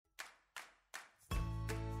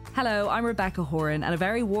Hello, I'm Rebecca Horan, and a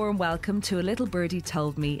very warm welcome to A Little Birdie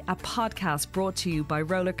Told Me, a podcast brought to you by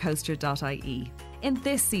rollercoaster.ie. In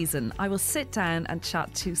this season, I will sit down and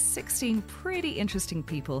chat to 16 pretty interesting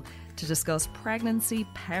people to discuss pregnancy,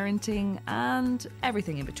 parenting, and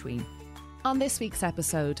everything in between. On this week's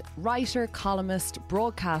episode, writer, columnist,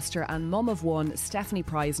 broadcaster, and mum of one, Stefanie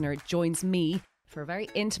Preissner, joins me for a very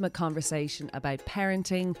intimate conversation about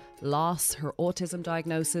parenting, loss, her autism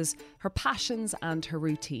diagnosis, her passions and her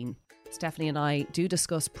routine. Stefanie and I do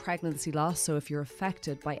discuss pregnancy loss, so if you're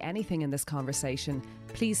affected by anything in this conversation,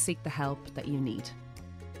 please seek the help that you need.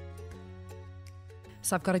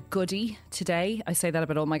 So I've got a goodie today. I say that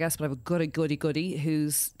about all my guests, but I have a goodie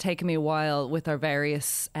who's taken me a while with our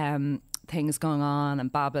various things going on and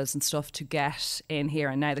babas and stuff to get in here,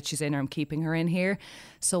 and now that she's in here, I'm keeping her in here.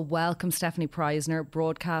 So welcome Stefanie Preissner,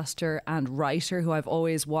 broadcaster and writer, who I've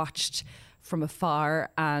always watched from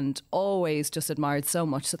afar and always just admired so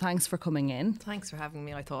much. So thanks for coming in. Thanks for having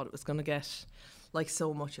me. I thought it was going to get like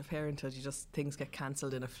so much of parenthood, things get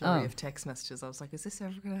cancelled in a flurry of text messages. I was like, is this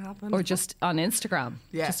ever going to happen? Or just on Instagram,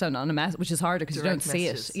 just on a mess, which is harder because you don't see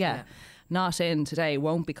it. Yeah. Not in today,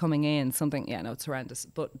 won't be coming in, something, it's horrendous,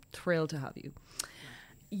 but thrilled to have you.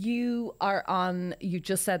 You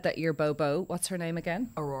just said that you're Bobo. What's her name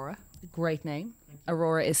again? Aurora. Great name.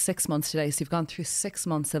 Aurora is 6 months today, so you've gone through 6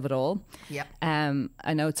 months of it all. Yeah.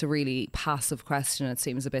 I know it's a really passive question. It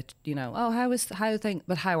seems a bit,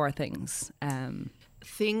 how are things?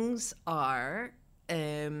 Things are,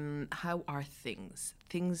 how are things?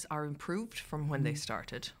 Things are improved from when they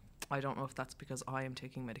started. I don't know if that's because I am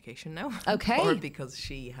taking medication now. Okay. Or because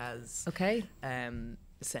she has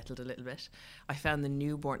settled a little bit. I found the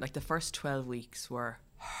newborn, like the first 12 weeks were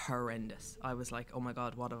horrendous. I was like, oh my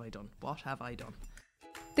God, what have I done? What have I done?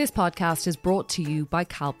 This podcast is brought to you by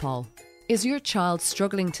Calpol. Is your child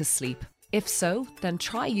struggling to sleep? If so, then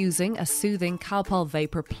try using a soothing Calpol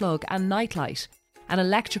Vapor Plug and Nightlight, an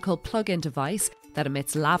electrical plug-in device that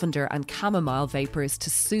emits lavender and chamomile vapours to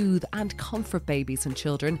soothe and comfort babies and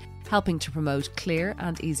children, helping to promote clear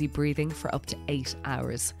and easy breathing for up to 8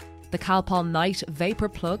 hours. The Calpol Night Vapor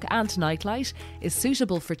Plug and Nightlight is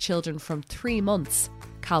suitable for children from 3 months.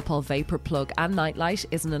 Calpol Vapor Plug and Nightlight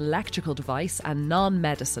is an electrical device and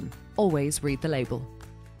non-medicine. Always read the label.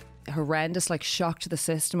 Horrendous, shock to the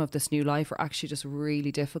system of this new life, or actually just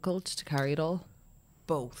really difficult to carry it all?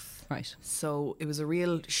 Both. Right. So it was a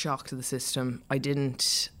real shock to the system. I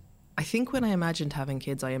think when I imagined having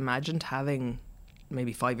kids, I imagined having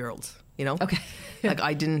maybe 5-year-olds, Okay.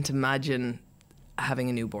 I didn't imagine having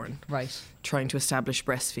a newborn. Right. Trying to establish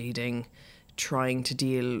breastfeeding, trying to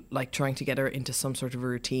get her into some sort of a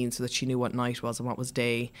routine so that she knew what night was and what was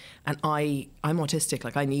day. And I'm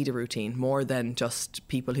autistic, I need a routine more than just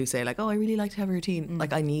people who say I really like to have a routine.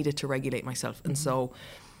 I needed to regulate myself. And so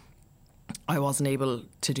I wasn't able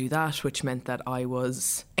to do that, which meant that I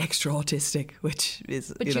was extra autistic, which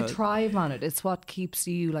is, But you thrive on it. It's what keeps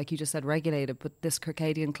you, like you just said, regulated. But this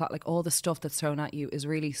circadian clock, all the stuff that's thrown at you is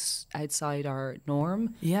really outside our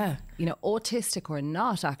norm. Yeah. Autistic or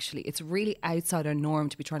not, actually, it's really outside our norm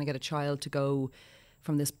to be trying to get a child to go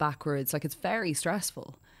from this backwards. It's very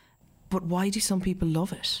stressful. But why do some people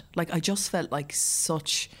love it? I just felt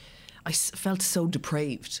I felt so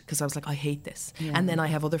depraved because I was like, I hate this. Yeah. And then I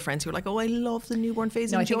have other friends who are like, oh, I love the newborn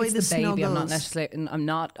phase. Enjoy I think it's the baby. snuggles. I'm not necessarily, I'm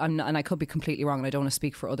not, and I could be completely wrong and I don't want to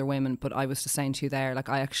speak for other women, but I was just saying to you there,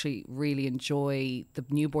 I actually really enjoy the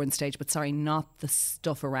newborn stage, but not the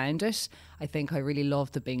stuff around it. I think I really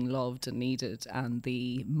love the being loved and needed and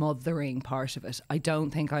the mothering part of it. I don't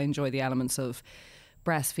think I enjoy the elements of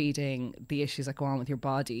breastfeeding, the issues that go on with your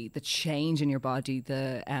body, the change in your body,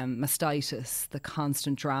 the mastitis, the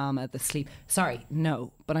constant drama, the sleep.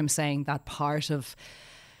 But I'm saying that part of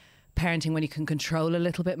parenting when you can control a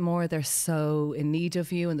little bit more, they're so in need of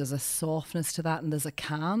you and there's a softness to that and there's a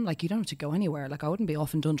calm. You don't have to go anywhere. I wouldn't be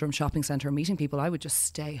off in Dundrum shopping centre meeting people. I would just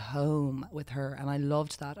stay home with her, and I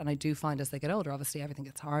loved that. And I do find as they get older, obviously everything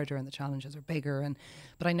gets harder and the challenges are bigger.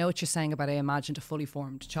 But I know what you're saying about I imagined a fully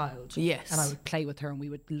formed child. Yes. And I would play with her and we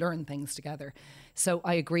would learn things together. So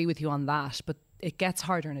I agree with you on that, but it gets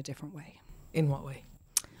harder in a different way. In what way?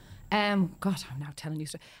 God, I'm now telling you.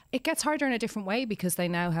 It gets harder in a different way because they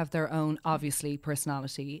now have their own, obviously,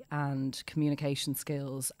 personality and communication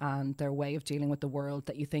skills and their way of dealing with the world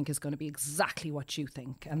that you think is going to be exactly what you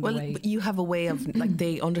think. And but you have a way of,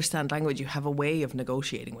 they understand language, you have a way of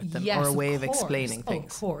negotiating with them, or a way of explaining things.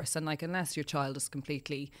 Of course. And unless your child is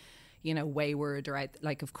completely, wayward or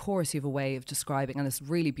of course you have a way of describing, and it's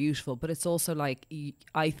really beautiful. But it's also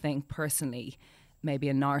I think personally, maybe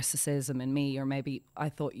a narcissism in me, or maybe I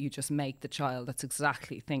thought you just make the child that's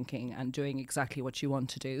exactly thinking and doing exactly what you want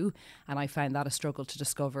to do. And I found that a struggle to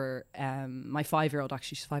discover. My 5-year-old,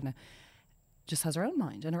 actually, she's 5 now, just has her own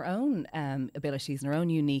mind and her own abilities and her own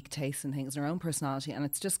unique tastes and things and her own personality. And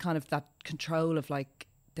it's just kind of that control of like,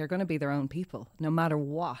 they're going to be their own people no matter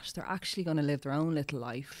what. They're actually going to live their own little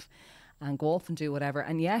life and go off and do whatever.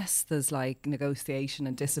 And yes, there's like negotiation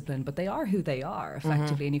and discipline, but they are who they are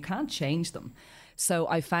effectively, and you can't change them. So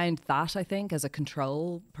I found that, I think, as a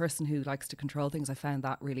control person who likes to control things, I found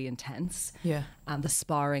that really intense. Yeah. And the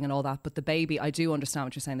sparring and all that. But the baby, I do understand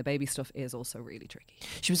what you're saying. The baby stuff is also really tricky.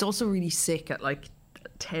 She was also really sick at like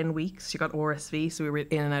 10 weeks. She got RSV, so we were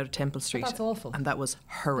in and out of Temple Street. But that's awful. And that was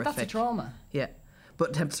horrific. But that's a trauma. Yeah.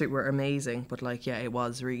 But Temple Street were amazing. But like, yeah, it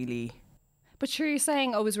was really... But sure, you're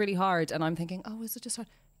saying, it was really hard. And I'm thinking, is it just hard?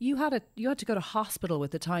 You had to go to hospital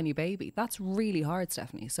with a tiny baby. That's really hard,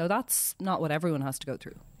 Stefanie. So that's not what everyone has to go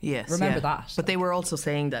through. Yes, remember that. But they were also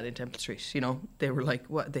saying that in Temple Street. You know, they were like,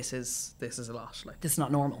 "What? This is a lot. Like, this is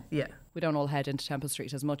not normal." Yeah, we don't all head into Temple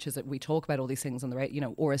Street as much as we talk about all these things on the radio. You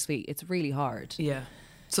know, RSV. It's really hard. Yeah.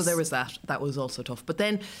 So there was that. That was also tough. But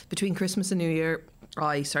then between Christmas and New Year,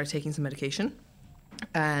 I started taking some medication.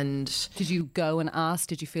 And did you go and ask?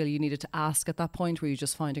 Did you feel you needed to ask at that point? Were you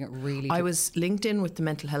just finding it really... I was linked in with the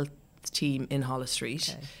mental health team in Holles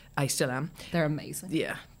Street. Okay. I still am. They're amazing.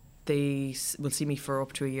 Yeah. They will see me for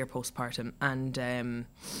up to a year postpartum, and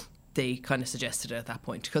they kind of suggested it at that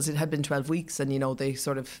point because it had been 12 weeks, and you know, they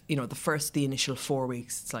sort of, you know, the initial 4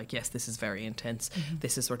 weeks, it's like, yes, this is very intense.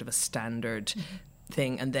 This is sort of a standard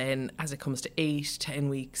thing. And then as it comes to 8-10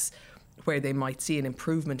 weeks, where they might see an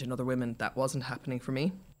improvement in other women, that wasn't happening for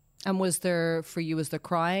me. And was there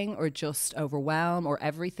crying or just overwhelm or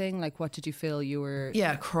everything? Like, what did you feel you were...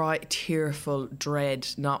 Yeah, cry, tearful, dread,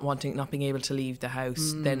 not being able to leave the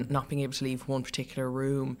house, then not being able to leave one particular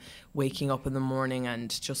room, waking up in the morning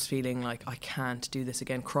and just feeling like, I can't do this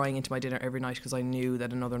again, crying into my dinner every night because I knew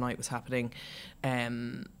that another night was happening,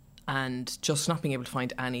 and just not being able to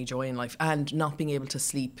find any joy in life, and not being able to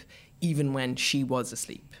sleep even when she was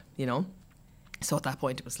asleep, you know? So at that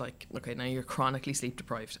point it was like, okay, now you're chronically sleep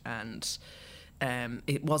deprived. And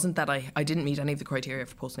it wasn't that I didn't meet any of the criteria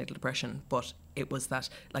for postnatal depression, but it was that,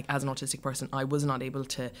 like, as an autistic person, I was not able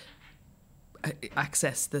to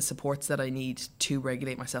access the supports that I need to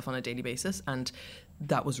regulate myself on a daily basis, and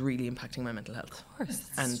that was really impacting my mental health. Of course,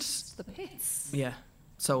 and just the pits. Yeah.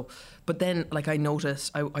 So, but then, like, I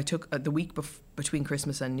noticed, I took the week between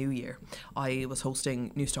Christmas and New Year, I was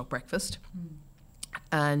hosting New Stock Breakfast.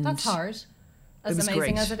 And that's hard. As amazing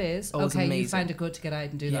great. As it is. Oh, okay, amazing. You found it good to get out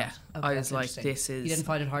and do that. Okay, I was like, this is... You didn't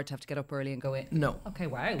find it hard to have to get up early and go in? No. Okay,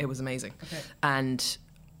 wow. It was amazing. Okay. And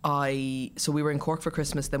so we were in Cork for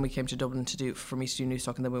Christmas, then we came to Dublin for me to do New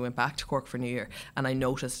Stock, and then we went back to Cork for New Year. And I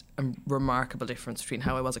noticed a remarkable difference between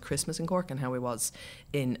how I was at Christmas in Cork and how I was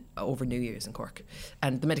over New Year's in Cork.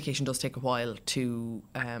 And the medication does take a while to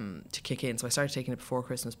kick in. So I started taking it before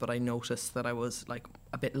Christmas, but I noticed that I was like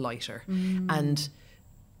a bit lighter. And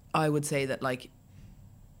I would say that, like,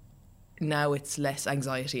 now it's less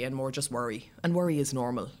anxiety and more just worry. And worry is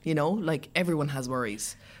normal, you know? Like, everyone has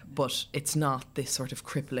worries, but it's not this sort of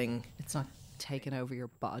crippling... It's not taking over your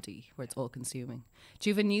body where it's all consuming. Do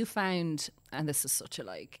you have a newfound, and this is such a,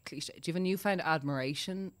 like, cliche, do you have a newfound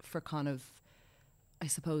admiration for kind of, I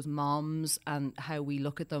suppose, moms and how we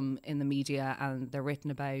look at them in the media and they're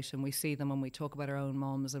written about, and we see them when we talk about our own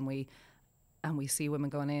moms, and we see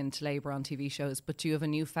women going into labour on TV shows, but do you have a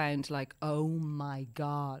newfound, like, oh my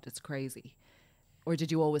God, it's crazy? Or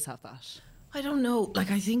did you always have that? I don't know.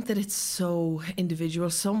 Like, I think that it's so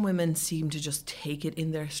individual. Some women seem to just take it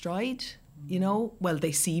in their stride, you know? Well,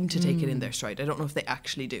 they seem to take it in their stride. I don't know if they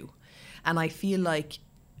actually do. And I feel like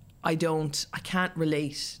I can't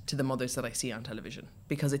relate to the mothers that I see on television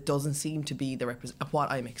because it doesn't seem to be of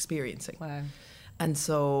what I'm experiencing. Wow. And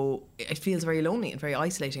so it feels very lonely and very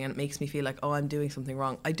isolating, and it makes me feel like, oh, I'm doing something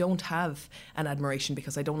wrong. I don't have an admiration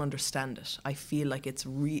because I don't understand it. I feel like it's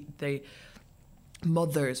the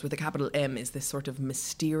mothers with a capital M is this sort of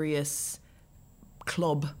mysterious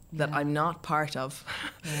club that I'm not part of.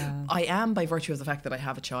 Yeah. I am by virtue of the fact that I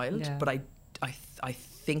have a child, but I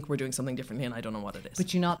think we're doing something differently, and I don't know what it is. But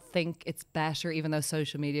do you not think it's better, even though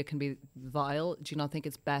social media can be vile, do you not think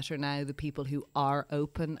it's better now, the people who are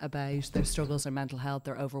open about their struggles, their mental health,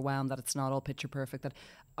 they're overwhelmed, that it's not all picture perfect, that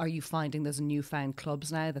are you finding there's newfound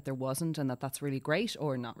clubs now that there wasn't, and that's really great,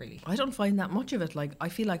 or not really? I don't find that much of it. Like, I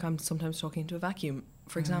feel like I'm sometimes talking to a vacuum.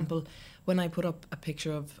 For example, when I put up a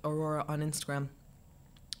picture of Aurora on Instagram,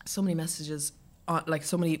 so many messages like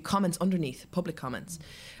so many comments underneath, public comments,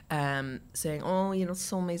 saying, oh, you know, it's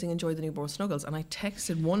so amazing, enjoy the newborn snuggles. And I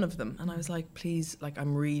texted one of them and I was like, please, like,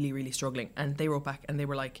 I'm really, really struggling. And they wrote back and they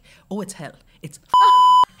were like, oh, it's hell. It's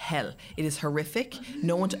hell. It is horrific.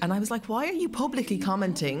 No one. And I was like, why are you publicly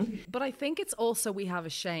commenting? But I think it's also, we have a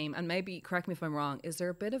shame, and maybe, correct me if I'm wrong, is there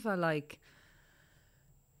a bit of a like,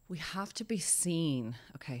 we have to be seen,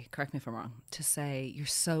 okay, correct me if I'm wrong, to say you're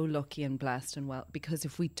so lucky and blessed and well, because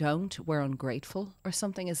if we don't, we're ungrateful or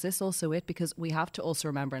something. Is this also it? Because we have to also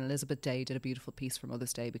remember, and Elizabeth Day did a beautiful piece for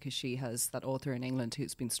Mother's Day, because she has that author in England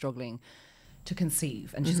who's been struggling to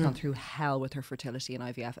conceive, and she's gone through hell with her fertility and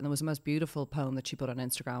IVF. And there was the most beautiful poem that she put on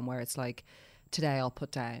Instagram where it's like, today I'll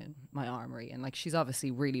put down my armory. And like, she's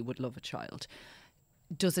obviously really would love a child.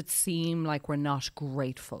 Does it seem like we're not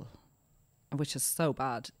grateful, which is so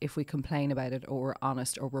bad, if we complain about it, or we're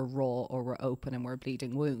honest, or we're raw, or we're open and we're a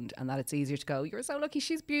bleeding wound, and that it's easier to go, you're so lucky,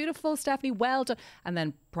 she's beautiful, Stefanie, well done, and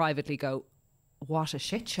then privately go, what a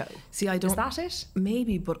shit show. See, I don't... Is that it?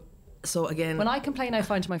 Maybe, but so again... When I complain, I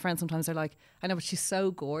find to my friends sometimes, they're like, I know, but she's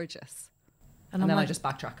so gorgeous. And then like, I just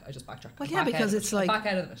backtrack. Well, yeah, because it's like... Back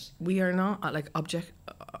out of it. We are not, like,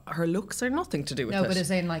 her looks are nothing to do with it. No, but it's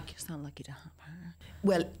in like, you sound lucky to have her.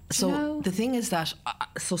 Well, so the thing is that,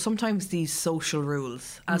 so sometimes these social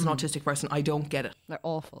rules, as an autistic person, I don't get it. They're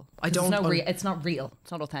awful. I don't. It's not real.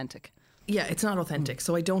 It's not authentic. Yeah, it's not authentic.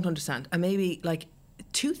 So I don't understand. And maybe like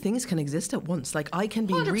two things can exist at once. Like I can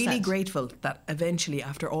be 100%. really grateful that eventually,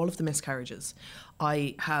 after all of the miscarriages,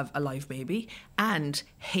 I have a live baby, and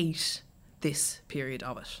hate this period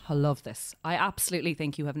of it. I love this. I absolutely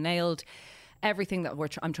think you have nailed everything that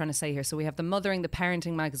I'm trying to say here. So we have the mothering, the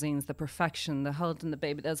parenting magazines, the perfection, the holding the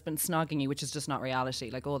baby that's been snogging you, which is just not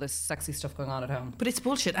reality. Like all this sexy stuff going on at home. But it's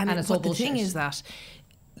bullshit. And it's all bullshit. The thing is that,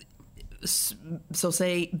 so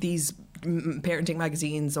say these parenting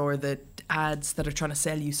magazines or the ads that are trying to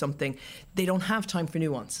sell you something, they don't have time for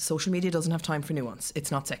nuance. Social media doesn't have time for nuance.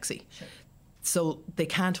 It's not sexy. Sure. So they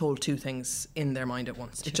can't hold two things in their mind at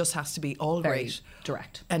once. Sure. It just has to be all very great.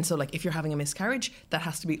 Direct. And so like if you're having a miscarriage, that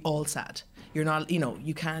has to be all sad. You're not, you know,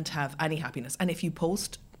 you can't have any happiness. And if you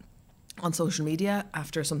post on social media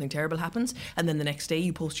after something terrible happens, and then the next day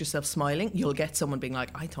you post yourself smiling, you'll get someone being like,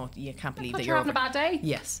 I thought, you can't believe that you're having a bad day.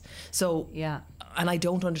 Yes. So, yeah. And I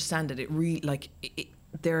don't understand it. It really, like,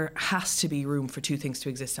 there has to be room for two things to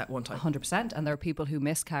exist at one time. 100%. And there are people who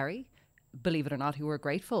miscarry, believe it or not, who are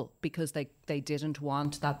grateful because they didn't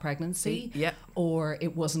want that pregnancy. Yeah. Or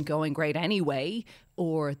it wasn't going great anyway,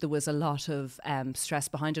 or there was a lot of stress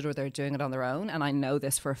behind it, or they're doing it on their own. And I know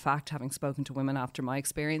this for a fact, having spoken to women after my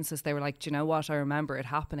experiences. They were like, do you know what? I remember it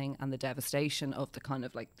happening and the devastation of the kind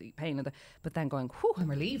of like the pain of but then going, whew, I'm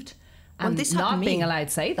relieved. And this not happened to being me. allowed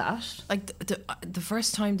to say that. Like the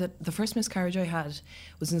first time the first miscarriage I had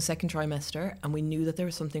was in the second trimester, and we knew that there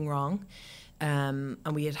was something wrong. And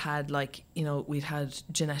we had like, you know, we had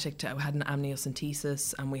an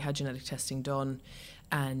amniocentesis, and we had genetic testing done.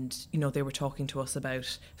 And, you know, they were talking to us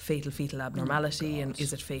about fetal abnormality, and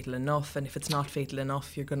is it fatal enough? And if it's not fatal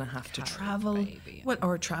enough, you're going to have to travel,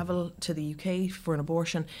 or travel to the UK for an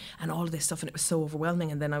abortion, and all of this stuff. And it was so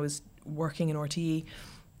overwhelming. And then I was working in RTE,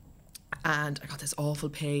 and I got this awful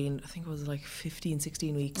pain. I think it was like 15,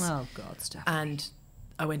 16 weeks. Oh God, Steph. And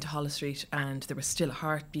I went to Holles Street, and there was still a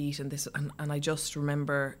heartbeat, and I just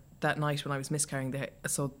remember that night when I was miscarrying.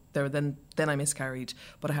 Then I miscarried,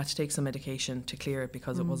 but I had to take some medication to clear it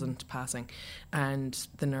because it wasn't passing. And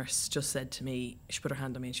the nurse just said to me, she put her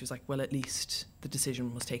hand on me, and she was like, well, at least the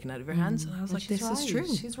decision was taken out of your hands. And I was like, this is true.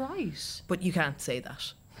 She's right. But you can't say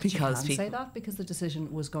that. Because you can't say that because the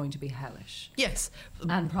decision was going to be hellish. Yes.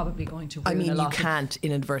 And probably going to ruin a lot. You can't,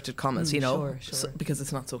 in inverted commas, you know, sure. because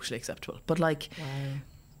it's not socially acceptable. But like, wow.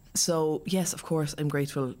 So yes, of course, I'm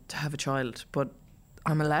grateful to have a child, but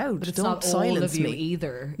I'm allowed. But it's Don't not silence all of you me.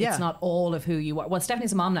 either. Yeah. It's not all of who you are. Well,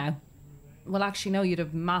 Stephanie's a mom now. Well, actually, no, you had a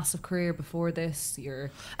massive career before this.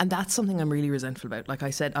 And that's something I'm really resentful about. Like I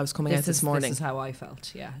said, I was coming out this morning. This is how I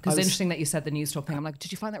felt, yeah. Because it's interesting that you said the news talk thing. I'm like,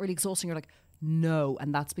 did you find that really exhausting? You're like, no.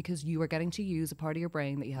 And that's because you are getting to use a part of your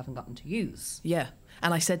brain that you haven't gotten to use. Yeah.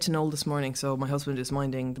 And I said to Noel this morning, so my husband is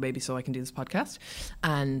minding the baby so I can do this podcast.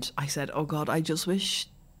 And I said, oh God, I just wish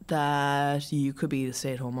that you could be the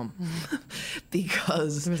stay-at-home mum.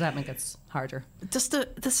 Because the resentment gets harder. Just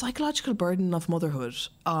the psychological burden of motherhood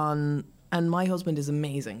on... And my husband is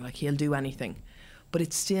amazing. Like, he'll do anything. But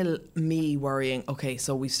it's still me worrying, okay,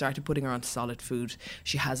 so we started putting her on solid food.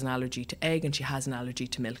 She has an allergy to egg and she has an allergy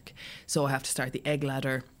to milk. So I have to start the egg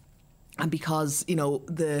ladder. And because, you know,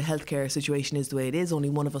 the healthcare situation is the way it is, only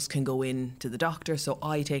one of us can go in to the doctor. So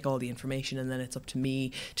I take all the information, and then it's up to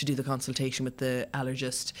me to do the consultation with the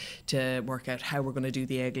allergist to work out how we're going to do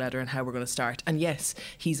the egg ladder and how we're going to start. And yes,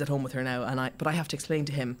 he's at home with her now, but I have to explain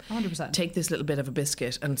to him, 100%. Take this little bit of a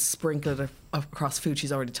biscuit and sprinkle it across food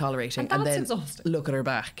she's already tolerating, and then exhausting. Look at her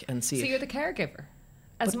back and see. So you're the caregiver.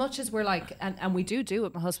 As much as we're like, and we do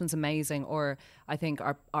it, my husband's amazing, or I think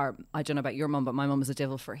our I don't know about your mum, but my mum is a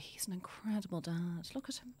devil for, he's an incredible dad. Look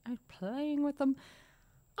at him out playing with them.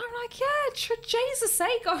 I'm like, yeah, for Jesus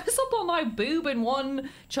sake, I was up on my boob in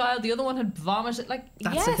one child, the other one had vomited. Like,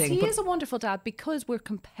 That's yes, the thing, he is a wonderful dad, because we're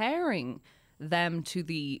comparing them to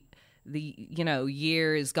the you know,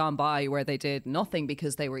 years gone by where they did nothing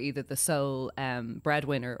because they were either the sole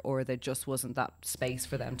breadwinner, or there just wasn't that space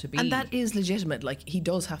for them to be. And that is legitimate. Like, he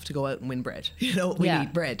does have to go out and win bread. You know, we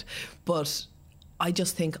need bread. But I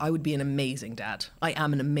just think I would be an amazing dad. I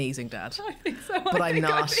am an amazing dad. I think so. But I'm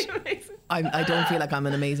not. I don't feel like I'm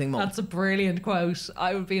an amazing mum. That's a brilliant quote.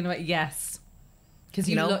 I would be yes. Because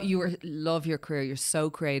you love your career. You're so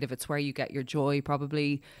creative. It's where you get your joy,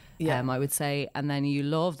 probably. Yeah. I would say. And then you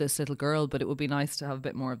love this little girl, but it would be nice to have a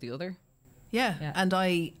bit more of the other. Yeah. And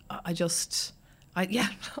I'd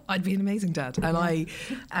be an amazing dad. And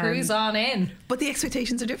cruise on in. But the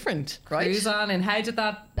expectations are different, right? Cruise on in. How did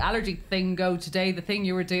that allergy thing go today? The thing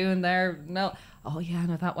you were doing there? No. Oh yeah,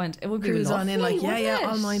 no, that went. It would be cruise lovely, on in, like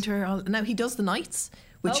I'll mind her. Now he does the nights,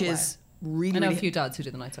 which is really. I know a few dads who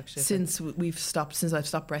do the nights actually. Since I've stopped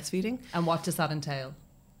breastfeeding. And what does that entail?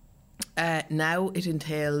 Now it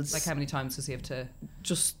entails, like, how many times does he have to?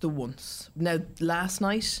 Just the once. Now last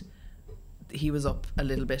night he was up a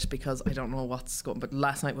little bit because I don't know what's going, but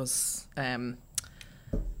last night was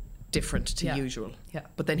different to usual. Yeah.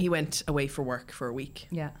 But then he went away for work for a week.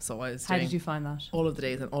 Yeah. So I was. How did you find that? All of the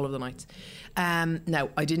days and all of the nights. Now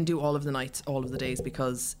I didn't do all of the nights, all of the days,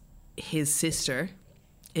 because his sister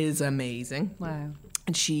is amazing. Wow.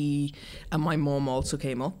 And my mum also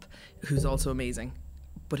came up, who's also amazing.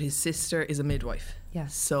 But his sister is a midwife. Yeah.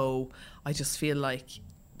 So I just feel like,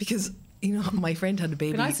 because, you know, my friend had a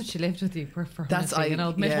baby. It'd be nice if she lived with you for an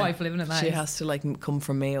old midwife living in the house. She has to like come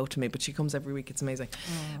from Mayo to me, but she comes every week. It's amazing.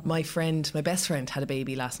 Oh. My best friend had a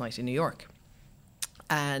baby last night in New York,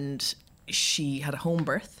 and she had a home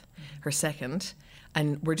birth, her second.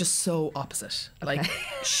 And we're just so opposite. Okay. Like,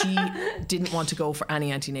 she didn't want to go for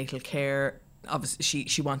any antenatal care. Obviously,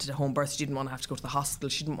 she wanted a home birth. She didn't want to have to go to the hospital.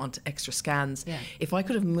 She didn't want extra scans. Yeah. If I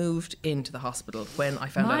could have moved into the hospital when I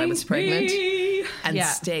found out I was pregnant and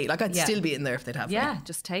stay, like, I'd still be in there if they'd have me. Yeah,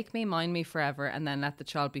 just take me, mind me forever, and then let the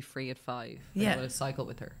child be free at 5. Yeah. I would cycle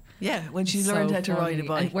with her. Yeah, when she's learned how to ride a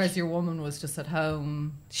bike. And whereas your woman was just at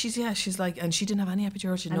home. She's like, and she didn't have any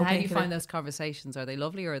epidural. And how do you find those conversations? Are they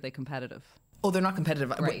lovely or are they competitive? Oh, they're not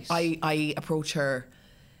competitive. Right. I approach her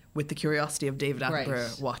with the curiosity of David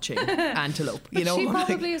Attenborough watching Antelope. You know, she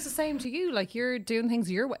probably is the same to you. Like, you're doing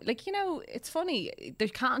things your way. Like, you know, it's funny. There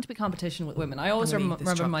can't be competition with women. I always remember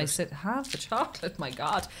half the chocolate. My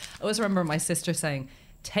God, I always remember my sister saying,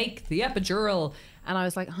 "Take the epidural," and I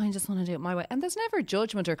was like, I just want to do it my way. And there's never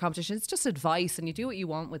judgment or competition. It's just advice, and you do what you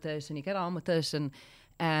want with it, and you get on with it. And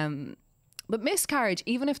but miscarriage,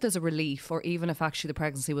 even if there's a relief, or even if actually the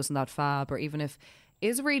pregnancy wasn't that fab, or even if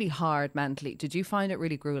is really hard mentally. Did you find it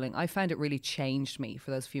really grueling? I found it really changed me for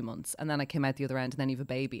those few months. And then I came out the other end, and then you have a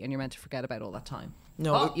baby and you're meant to forget about all that time.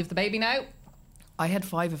 No. You have the baby now? I had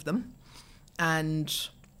 5 of them. And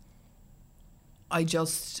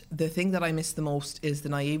the thing that I miss the most is the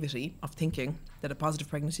naivety of thinking that a positive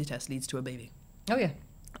pregnancy test leads to a baby. Oh, yeah.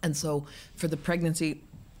 And so for the pregnancy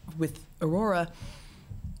with Aurora,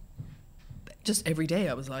 just every day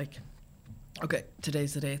I was like, okay,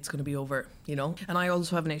 today's the day it's going to be over, you know. And I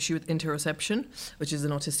also have an issue with interoception, which is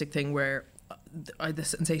an autistic thing where the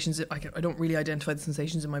sensations, I don't really identify the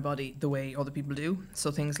sensations in my body the way other people do.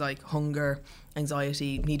 So things like hunger,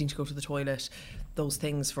 anxiety, needing to go to the toilet, those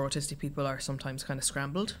things for autistic people are sometimes kind of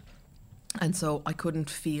scrambled. And so I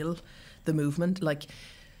couldn't feel the movement. Like,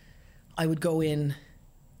 I would go in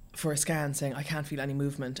for a scan saying I can't feel any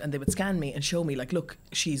movement, and they would scan me and show me, like, look,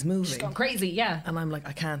 she's moving. She's gone crazy, yeah. And I'm like,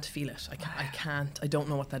 I can't feel it. I don't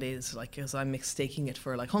know what that is. Like, because I'm mistaking it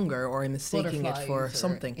for like hunger, or I'm mistaking it for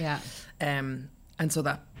something. Yeah. And so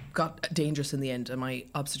that got dangerous in the end. And my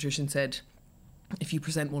obstetrician said, if you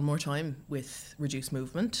present one more time with reduced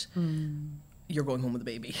movement, you're going home with a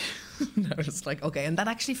baby. And I was like, okay. And that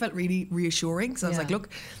actually felt really reassuring. So I was like, look,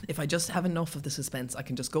 if I just have enough of the suspense, I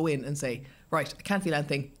can just go in and say, right, I can't feel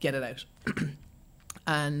anything, get it out.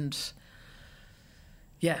 And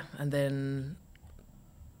yeah, and then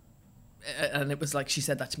And it was like, she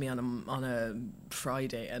said that to me on a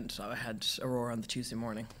Friday, and I had Aurora on the Tuesday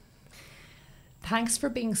morning. Thanks for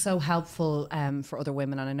being so helpful for other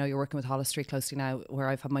women. And I know you're working with Hollis Street closely now, where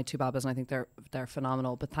I've had my 2 babas, and I think they're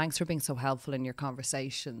phenomenal. But thanks for being so helpful in your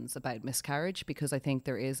conversations about miscarriage, because I think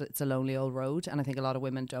it's a lonely old road, and I think a lot of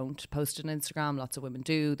women don't post it on Instagram. Lots of women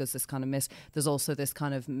do. There's this kind of there's also this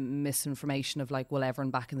kind of misinformation of like, well, everyone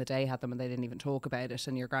back in the day had them and they didn't even talk about it,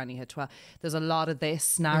 and your granny had 12. There's a lot of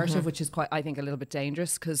this narrative, which is quite, I think, a little bit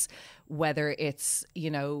dangerous, because whether it's,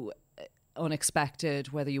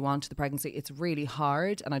 unexpected, whether you wanted the pregnancy, it's really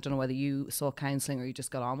hard. And I don't know whether you saw counselling or you just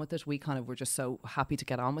got on with it. We kind of were just so happy to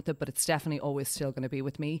get on with it, but it's definitely always still going to be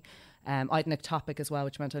with me. I had an ectopic as well,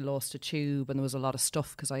 which meant I lost a tube, and there was a lot of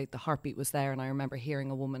stuff because the heartbeat was there. And I remember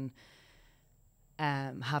hearing a woman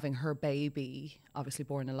having her baby obviously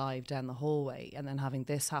born alive down the hallway, and then having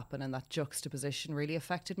this happen, and that juxtaposition really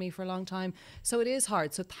affected me for a long time. So it is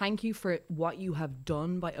hard. So thank you for what you have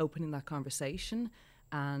done by opening that conversation.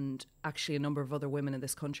 And actually a number of other women in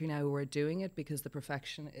this country now who are doing it, because the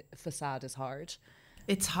perfection facade is hard.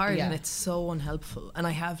 It's hard, and it's so unhelpful. And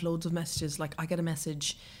I have loads of messages. Like, I get a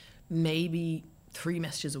message, maybe 3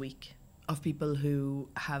 messages a week, of people who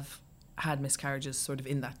have had miscarriages sort of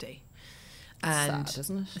in that day. And sad,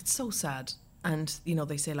 isn't it? It's so sad. And,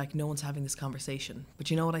 they say like, no one's having this conversation.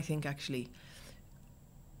 But you know what I think, actually?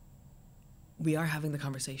 We are having the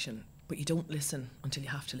conversation, but you don't listen until you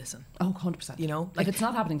have to listen. Oh, 100%. Like, if it's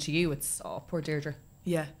not happening to you, it's, oh, poor Deirdre.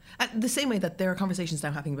 Yeah. The same way that there are conversations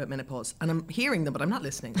now happening about menopause, and I'm hearing them, but I'm not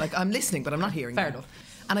listening. Like, I'm listening, but I'm not hearing them. Fair enough.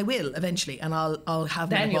 And I will eventually, and I'll have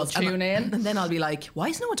then menopause. You'll tune in. And then I'll be like, why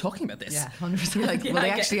is no one talking about this? Yeah, 100%. Like, well, they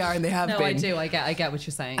actually are, and they have been. No, I do. I get what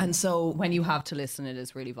you're saying. And so, when you have to listen, it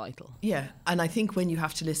is really vital. Yeah. And I think when you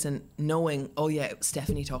have to listen, knowing, oh yeah,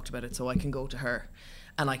 Stefanie talked about it, so I can go to her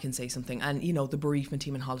and I can say something. And, the bereavement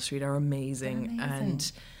team in Hollis Street are amazing.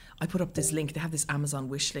 And I put up this link. They have this Amazon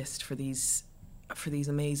wish list for these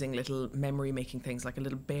amazing little memory making things, like a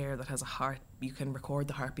little bear that has a heart. You can record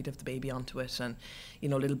the heartbeat of the baby onto it, and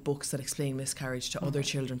little books that explain miscarriage to other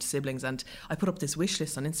children, to siblings. And I put up this wish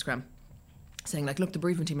list on Instagram saying like, look, the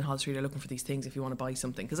bereavement team in Hollis Street are looking for these things if you want to buy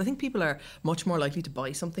something, because I think people are much more likely to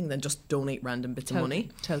buy something than just donate random bits of money.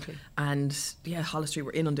 Totally. And yeah, Hollis Street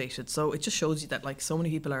were inundated, so it just shows you that like so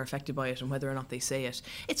many people are affected by it, and whether or not they say it,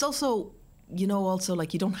 it's also also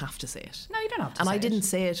like, you don't have to say it. No, you don't have to. And I didn't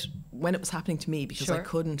say it when it was happening to me, because I Sure.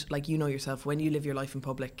 couldn't, like, yourself, when you live your life in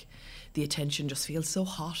public, the attention just feels so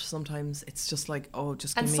hot sometimes. It's just like, oh,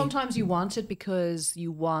 just give And me. sometimes you want it because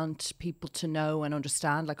you want people to know and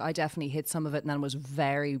understand. Like, I definitely hit some of it, and then was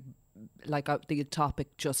very, like, the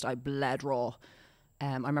topic just, I bled raw.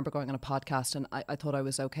 I remember going on a podcast, and I thought I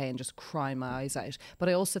was okay and just crying my eyes out. But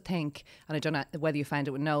I also think, and I don't know whether you found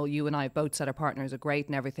it with Noel, you and I both said our partners are great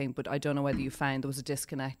and everything, but I don't know whether you found there was a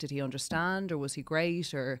disconnect. Did he understand, or was he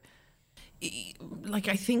great? Or Like,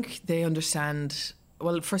 I think they understand.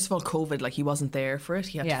 Well, first of all, COVID, like, he wasn't there for it.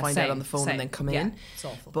 He had to find out on the phone and then come in. It's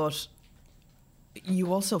awful. But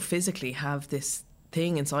you also physically have this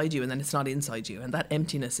thing inside you, and then it's not inside you. And that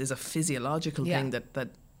emptiness is a physiological thing that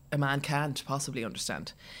a man can't possibly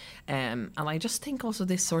understand. And I just think also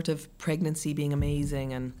this sort of pregnancy being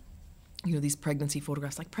amazing, and these pregnancy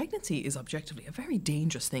photographs, like, pregnancy is objectively a very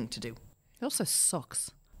dangerous thing to do. It also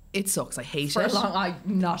sucks. It sucks. I hate For it. a long, I'm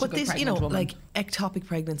not but a good this, pregnant woman. like ectopic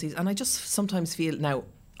pregnancies, and I just sometimes feel, now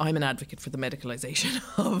I'm an advocate for the medicalisation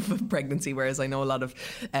of pregnancy, whereas I know a lot of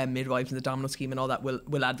midwives in the Domino scheme and all that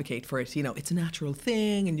will advocate for it. It's a natural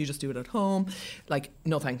thing and you just do it at home. Like,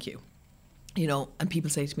 no, thank you. And people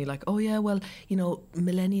say to me like, oh yeah, well,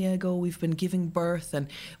 millennia ago we've been giving birth and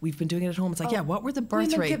we've been doing it at home. It's like, yeah, what were the birth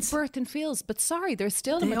women rates? give birth in fields, but sorry, there's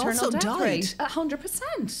still the They maternal also death died. rate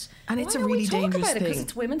 100%. And it's Why a don't we really talk dangerous about it? Because thing.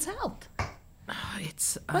 it's women's health.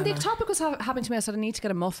 It's When the ectopic was happening to me, I said I need to get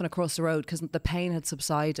a muffin across the road because the pain had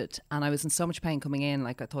subsided, and I was in so much pain coming in,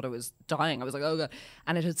 like I thought I was dying. I was like, oh God.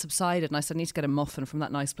 And it had subsided, and I said I need to get a muffin from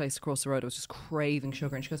that nice place across the road. I was just craving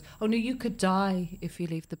sugar, and she goes, oh no, you could die if you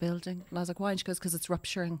leave the building. And I was like, why? And she goes, because it's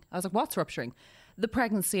rupturing. I was like, what's rupturing? The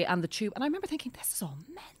pregnancy and the tube. And I remember thinking, this is all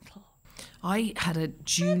mental. I had a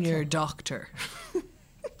junior doctor,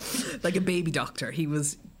 like a baby doctor. He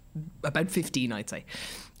was about 15, I'd say.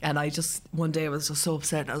 And I just, one day I was just so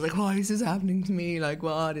upset. I was like, why is this happening to me? Like,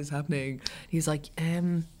 what is happening? He's like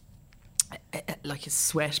his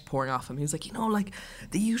sweat pouring off him. He was like, like,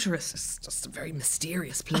 the uterus is just a very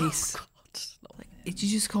mysterious place. Oh God. Like, did you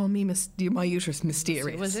just call me my uterus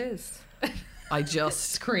mysterious? It is. I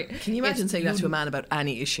just... It's great. Can you imagine saying that to a man about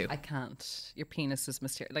any issue? I can't. Your penis is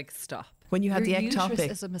mysterious. Like, stop. When you had Your the ectopic...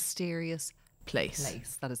 uterus is a mysterious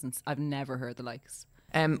place. That isn't... I've never heard the likes.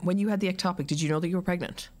 When you had the ectopic, did you know that you were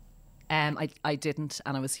pregnant? I didn't,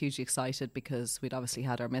 and I was hugely excited because we'd obviously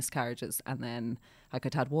had our miscarriages, and then like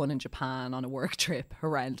I'd had one in Japan on a work trip,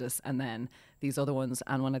 horrendous, and then these other ones.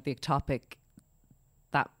 And when I had the ectopic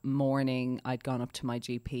that morning, I'd gone up to my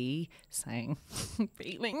GP saying, I'm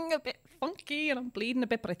feeling a bit funky and I'm bleeding a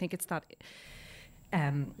bit, but I think it's that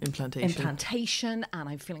implantation, and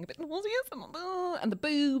I'm feeling a bit nauseous and the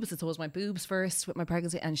boobs. It's always my boobs first with my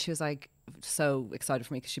pregnancy. And she was like so excited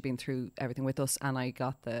for me because she'd been through everything with us, and I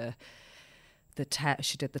got the test.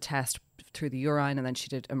 She did the test through the urine, and then she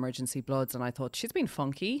did emergency bloods, and I thought, she's been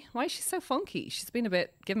funky. Why is she so funky? She's been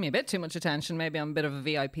giving me a bit too much attention. Maybe I'm a bit of a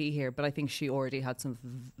VIP here, but I think she already had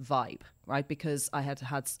some vibe, right? Because I had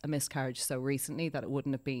a miscarriage so recently that it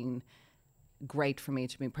wouldn't have been great for me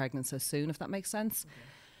to be pregnant so soon, if that makes sense. Okay.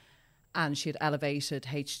 And she had elevated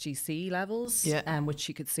HGC levels, which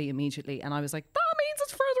she could see immediately. And I was like, that means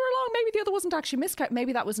it's further along. Maybe the other wasn't actually miscarriage.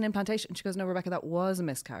 Maybe that was an implantation. And she goes, no, Rebecca, that was a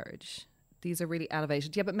miscarriage. These are really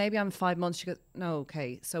elevated. Yeah, but maybe I'm 5 months. She goes, no,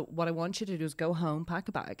 okay. So what I want you to do is go home, pack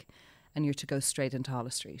a bag, and you're to go straight into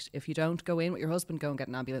Holles Street. If you don't go in with your husband, go and get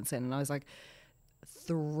an ambulance in. And I was like,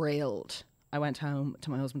 thrilled. I went home to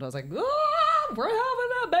my husband. I was like, we're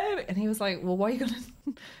having a baby. And he was like, well, why are you going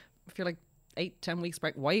to, if you're like 8-10 weeks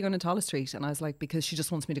pregnant, why are you going to Holles Street? And I was like, because she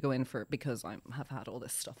just wants me to go in because I have had all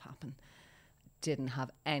this stuff happen. Didn't have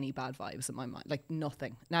any bad vibes in my mind, like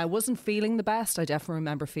nothing. Now, I wasn't feeling the best. I definitely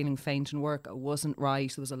remember feeling faint in work. I wasn't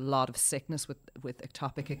right. There was a lot of sickness with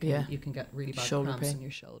ectopic. You can get really bad shoulder cramps pain in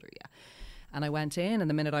your shoulder. Yeah. And I went in, and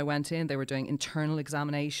the minute I went in, they were doing internal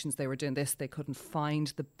examinations. They were doing this. They couldn't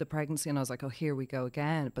find the pregnancy. And I was like, oh, here we go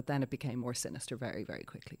again. But then it became more sinister very, very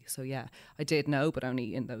quickly. So yeah, I did know, but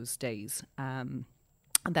only in those days. And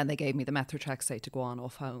then they gave me the methotrexate to go on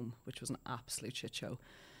off home, which was an absolute shit show.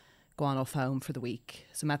 Go on off home for the week.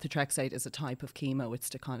 So methotrexate is a type of chemo. It's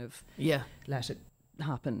to kind of let it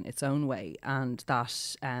happen its own way. And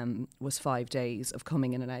that was 5 days of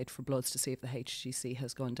coming in and out for bloods to see if the HGC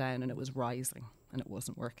has gone down, and it was rising and it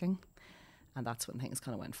wasn't working. And that's when things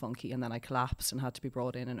kind of went funky. And then I collapsed and had to be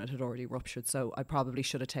brought in, and it had already ruptured. So I probably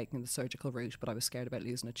should have taken the surgical route, but I was scared about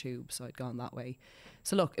losing a tube, so I'd gone that way.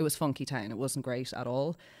 So look, it was funky town. It wasn't great at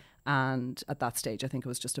all. And at that stage, I think it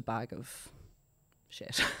was just a bag of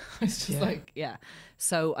shit. It's just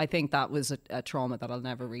So I think that was a trauma that I'll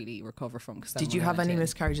never really recover from. Did you have any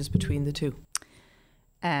miscarriages between the two?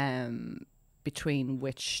 Between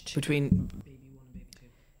which two? Between baby 1 and baby 2.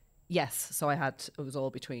 Yes, so it was all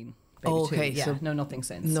between baby 2. Yeah, so no, nothing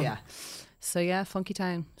since. No. Yeah. So yeah, funky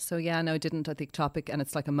town. So yeah, no, I didn't. I think ectopic, and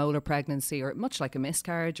it's like a molar pregnancy, or much like a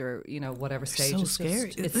miscarriage, or whatever stage. So scary.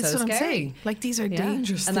 It's That's so what scary. I'm saying. Like, these are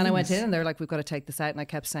dangerous. And then I went in, and they're like, "We've got to take this out." And I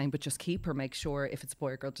kept saying, "But just keep her. Make sure if it's a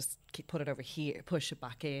boy or girl, just put it over here, push it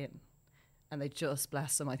back in." And they just,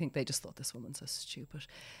 bless them, I think they just thought, this woman's so stupid.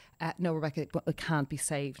 No, Rebecca, it can't be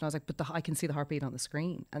saved. And I was like, but I can see the heartbeat on the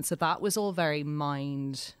screen. And so that was all very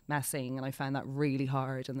mind messing, and I found that really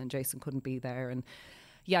hard. And then Jason couldn't be there, and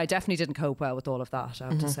yeah, I definitely didn't cope well with all of that, I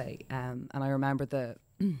have to say. And I remember the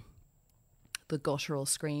guttural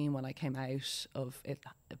scream when I came out of it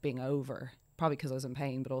being over, probably because I was in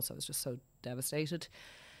pain, but also I was just so devastated.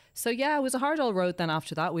 So yeah, it was a hard old road then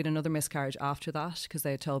after that. We had another miscarriage after that, because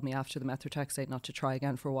they had told me after the methotrexate not to try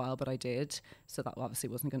again for a while, but I did. So that obviously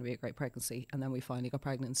wasn't going to be a great pregnancy. And then we finally got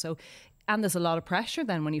pregnant. So, and there's a lot of pressure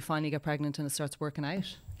then when you finally get pregnant and it starts working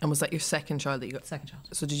out. And was that your second child that you got? Second child.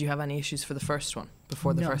 So did you have any issues for the first one,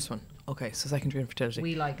 before the first one? Okay, so secondary infertility.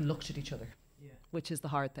 We looked at each other, which is the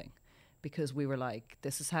hard thing. Because we were like,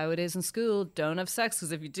 this is how it is in school. Don't have sex,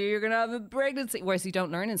 because if you do, you're going to have a pregnancy. Whereas you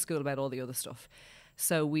don't learn in school about all the other stuff.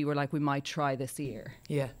 So we were like, we might try this year.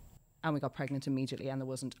 Yeah. And we got pregnant immediately, and there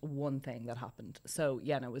wasn't one thing that happened. So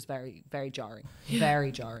yeah, no, it was very, very jarring.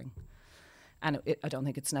 Very jarring. And I don't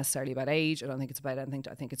think it's necessarily about age. I don't think it's about anything.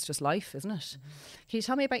 I think it's just life, isn't it? Mm-hmm. Can you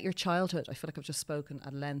tell me about your childhood? I feel like I've just spoken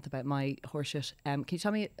at length about my horseshit. Can you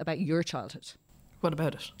tell me about your childhood? What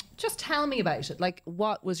about it? Just tell me about it. Like,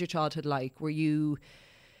 what was your childhood like?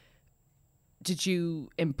 Did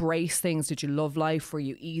you embrace things? Did you love life? Were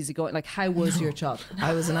you easygoing? Like, how was your childhood?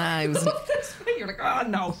 I was You're like, oh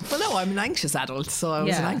no. Well, no, I'm an anxious adult, so I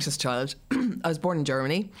was an anxious child. I was born in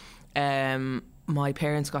Germany. My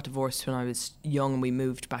parents got divorced when I was young, and we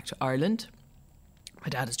moved back to Ireland. My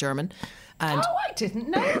dad is German. And I didn't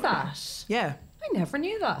know that. Yeah. I never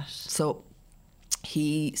knew that. So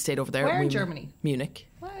he stayed over there. Where in Germany? Munich.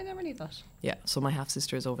 Well, I never knew that. Yeah, so my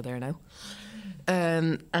half-sister is over there now.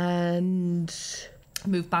 And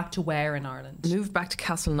moved back to where in Ireland? Moved back to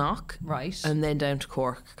Castleknock. Right. And then down to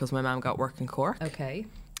Cork, because my mum got work in Cork. Okay.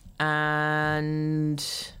 And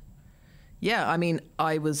Yeah, I mean,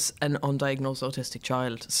 I was an undiagnosed autistic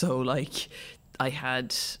child, so like I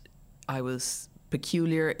was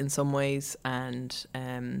peculiar in some ways, and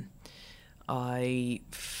I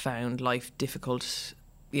found life difficult,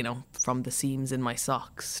 you know, from the seams in my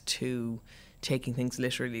socks to taking things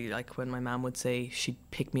literally. Like when my mum would say she'd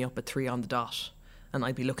pick me up at 3 on the dot, and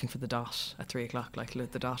I'd be looking for the dot at 3 o'clock, like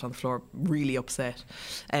the dot on the floor, really upset.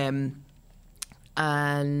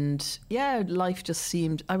 And yeah, life just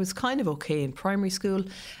seemed, I was kind of okay in primary school,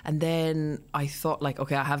 and then I thought, like,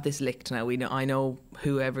 okay, I have this licked now. I know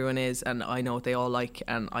who everyone is, and I know what they all like,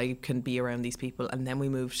 and I can be around these people. And then we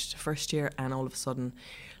moved to first year, and all of a sudden,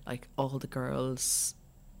 like, all the girls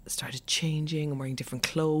started changing and wearing different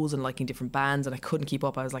clothes and liking different bands, and I couldn't keep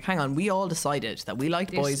up. I was like, hang on, we all decided that we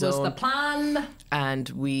liked Boyzone. This was the plan. And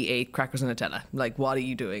we ate crackers and Nutella. Like, what are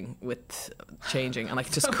you doing with changing? And I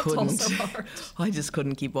just couldn't. I just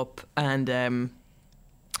couldn't keep up. And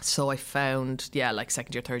so I found, like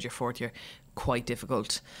second year, third year, fourth year, quite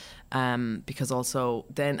difficult. Because also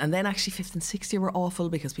then actually fifth and sixth year were awful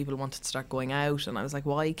because people wanted to start going out, and I was like,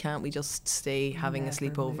 why can't we just stay having a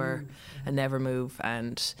sleepover and never move?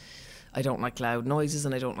 And I don't like loud noises,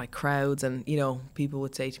 and I don't like crowds, and you know, people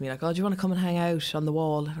would say to me like, oh, do you want to come and hang out on the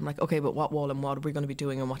wall? And I'm like, okay, but what wall, and what are we going to be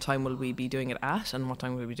doing, and what time will we be doing it at, and what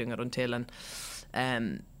time will we be doing it until?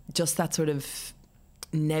 And just that sort of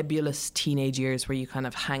nebulous teenage years where you kind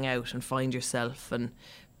of hang out and find yourself and,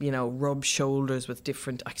 you know, rub shoulders with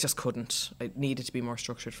different. I just couldn't. It needed to be more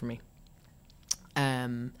structured for me.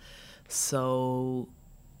 So,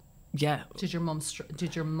 yeah. Did your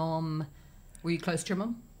mum? Were you close to your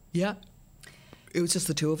mum? Yeah. It was just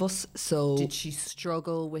the two of us. So, did she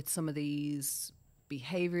struggle with some of these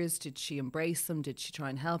behaviours? Did she embrace them? Did she try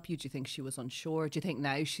and help you? Do you think she was unsure? Do you think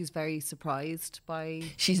now she's very surprised by?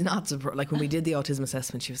 She's not surprised. Like when we did the autism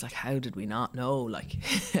assessment, she was like, "How did we not know?" Like,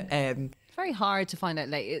 very hard to find out.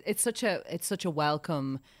 Like it's such a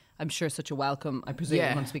welcome. I'm sure such a welcome. I presume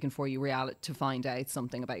I'm speaking for you, reality, to find out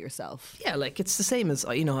something about yourself. Yeah, like it's the same as,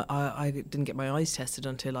 you know, I didn't get my eyes tested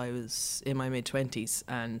until I was in my mid-20s,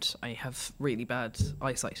 and I have really bad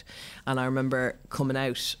eyesight. And I remember coming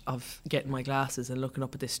out of getting my glasses and looking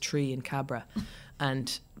up at this tree in Cabra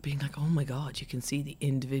and being like, oh my God, you can see the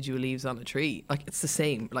individual leaves on a tree. Like it's the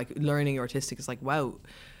same. Like learning autistic is like, wow,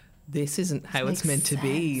 this isn't how it's meant to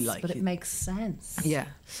be. Like, but it makes sense. Yeah.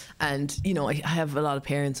 And, you know, I have a lot of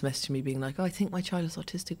parents messaging me being like, oh, I think my child is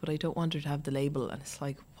autistic, but I don't want her to have the label. And it's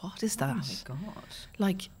like, what is that? Oh my God.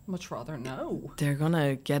 Like, much rather no. They're going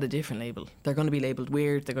to get a different label. They're going to be labelled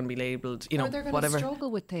weird. They're going to be labelled, you know, or they're going to struggle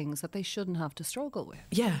with things that they shouldn't have to struggle with.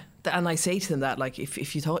 Yeah. And I say to them that, like,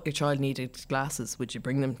 if you thought your child needed glasses, would you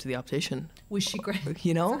bring them to the optician? Was she great?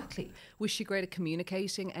 You know? Exactly. Was she great at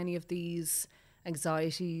communicating any of these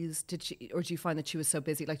anxieties? Did she, or do you find that she was so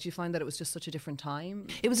busy? Like, do you find that it was just such a different time?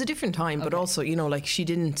 It was a different time, but also, you know, like she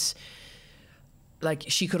didn't, like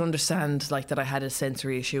she could understand like that I had a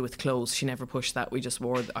sensory issue with clothes. She never pushed that. I just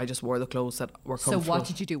wore the clothes that were comfortable. So what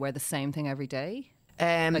did you do? Wear the same thing every day?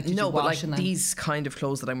 No, but like these kind of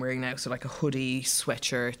clothes that I'm wearing now, so like a hoodie,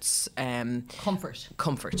 sweatshirts,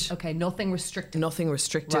 comfort. Okay, nothing restrictive.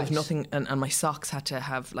 Right. Nothing, and my socks had to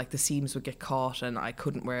have, like, the seams would get caught, and I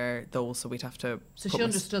couldn't wear those, so we'd have to. So she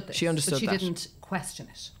understood this. She understood, but she that. didn't question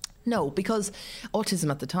it. No, because autism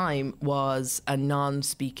at the time was a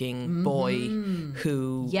non-speaking boy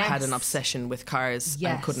who had an obsession with cars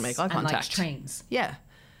and couldn't make eye contact. And liked trains. Yeah.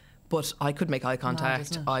 But I could make eye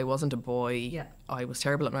contact. I wasn't a boy. Yeah. I was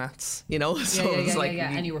terrible at maths, you know? So it was like,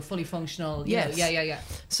 and you were fully functional. Yes. Yeah.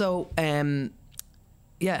 So,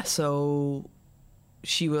 so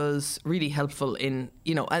she was really helpful in,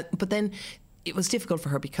 you know, but then it was difficult for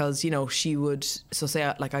her because, you know, she would, so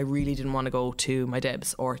say, like, I really didn't want to go to my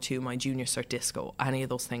Debs or to my junior cert disco, any of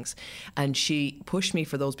those things. And she pushed me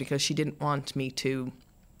for those because she didn't want me to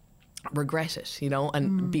regret it, you know,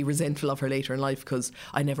 and be resentful of her later in life because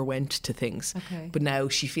I never went to things. Okay. But now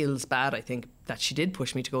she feels bad, I think, that she did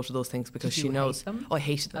push me to go to those things because she knows. Hate them? Oh, I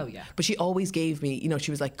hated them. Oh, yeah. But she always gave me, you know, she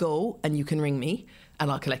was like, go and you can ring me and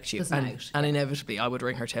I'll collect you. And inevitably I would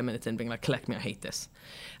ring her 10 minutes in being like, collect me, I hate this.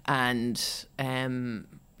 And I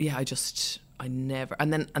never,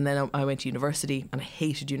 and then I went to university and I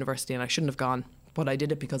hated university and I shouldn't have gone, but I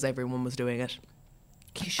did it because everyone was doing it.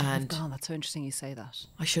 You shouldn't have gone. That's so interesting you say that.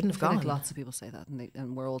 I shouldn't have gone. Like lots of people say that,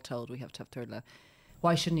 and we're all told we have to have third level.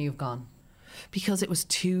 Why shouldn't you have gone? Because it was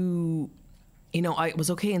too, you know, I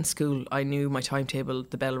was okay in school. I knew my timetable.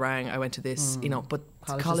 The bell rang. I went to this, you know, but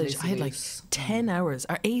college I had like 10 hours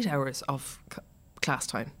or 8 hours of class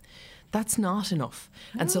time. that's not enough.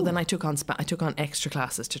 And so then I took on extra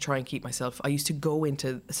classes to try and keep myself. I used to go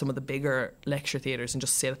into some of the bigger lecture theatres and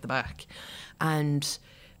just sit at the back, and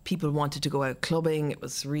people wanted to go out clubbing. It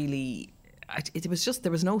was really, it was just,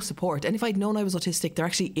 there was no support. And if I'd known I was autistic, there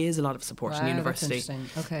actually is a lot of support in university. That's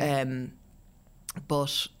interesting. Okay.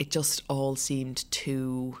 But it just all seemed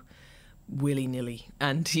too willy-nilly,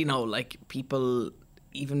 and you know, like people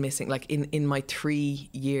even missing, like in my 3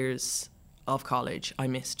 years of college, I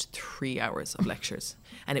missed 3 hours of lectures,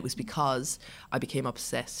 and it was because I became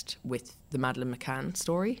obsessed with the Madeleine McCann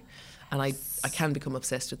story. And I can become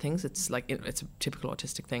obsessed with things. It's like, it's a typical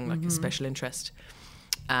autistic thing, like a special interest.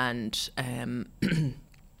 And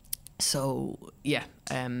so yeah,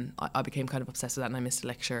 I became kind of obsessed with that, and I missed a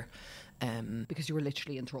lecture. Because you were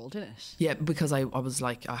literally enthralled in it. Yeah, because I was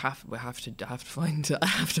like, I have to find her. I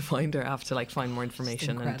have to like find more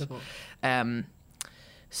information. It's incredible. And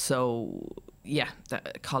so yeah,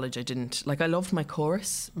 college I didn't like. I loved my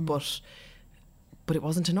course, but it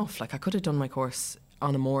wasn't enough. Like I could have done my course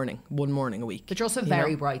on one morning a week. But you're also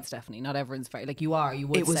very bright, Stephanie. Not everyone's very, like you are. You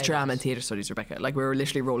would. It was say drama that. and theatre studies, Rebecca. Like we were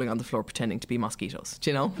literally rolling on the floor pretending to be mosquitoes.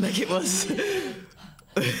 Do you know? Like it was.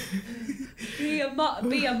 Be a moth.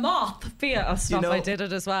 Oh, stop! You know, I did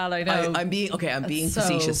it as well. I know. I'm being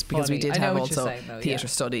facetious so because we did have also theatre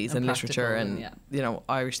studies and literature and you know,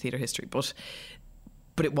 Irish theatre history, but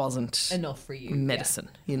it wasn't enough for you. Medicine,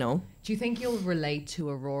 you know. Do you think you'll relate to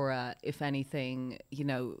Aurora if anything? You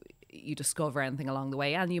know, you discover anything along the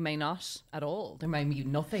way, and you may not at all. There may be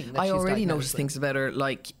nothing. That I already noticed things about her.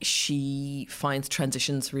 Like she finds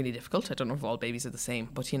transitions really difficult. I don't know if all babies are the same,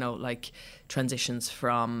 but you know, like transitions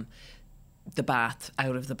from the bath,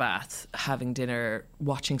 out of the bath, having dinner,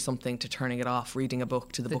 watching something to turning it off, reading a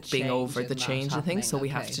book to the book being over, the change and things. So we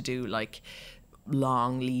have to do like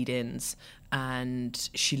long lead-ins, and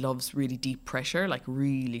she loves really deep pressure, like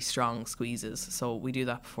really strong squeezes. So we do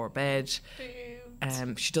that before bed.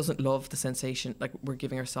 She doesn't love the sensation, like we're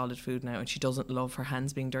giving her solid food now, and she doesn't love her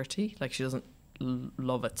hands being dirty. Like she doesn't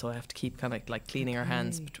love it, so I have to keep kind of like cleaning her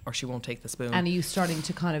hands, or she won't take the spoon. And are you starting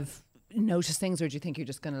to kind of notice things, or do you think you're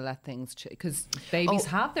just going to let things because babies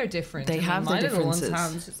have their different, they have their differences. My little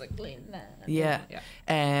one's hands just like clean. Yeah.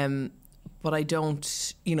 But I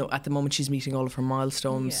don't, you know, at the moment she's meeting all of her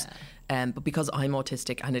milestones. But because I'm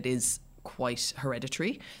autistic and it is quite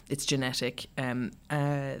hereditary, it's genetic,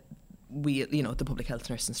 we, you know, the public health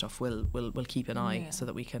nurse and stuff will keep an eye so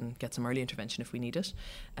that we can get some early intervention if we need it.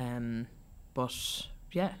 But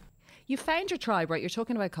yeah. You found your tribe, right? You're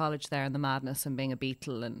talking about college there and the madness and being a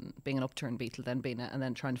beetle and being an upturned beetle, then and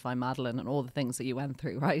then trying to find Madeleine and all the things that you went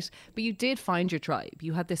through, right? But you did find your tribe.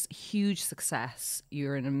 You had this huge success.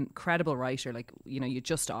 You're an incredible writer, like, you know, you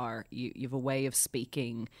just are. You have a way of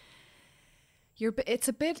speaking. It's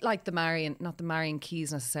a bit like not the Marion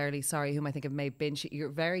Keys necessarily, sorry, whom I think have made binge. You're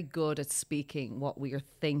very good at speaking what we are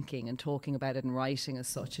thinking and talking about it and writing as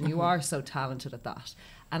such. And you are so talented at that.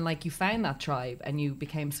 And like you found that tribe and you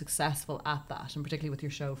became successful at that, and particularly with your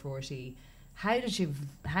show 40. How did you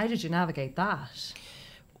navigate that?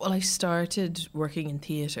 Well, I started working in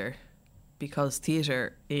theatre because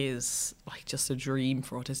theatre is like just a dream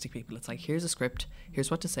for autistic people. It's like, here's a script, here's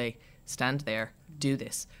what to say, stand there, do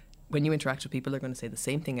this. When you interact with people, they're going to say the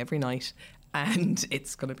same thing every night, and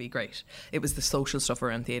it's going to be great. It was the social stuff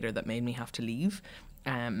around theatre that made me have to leave,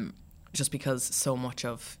 just because so much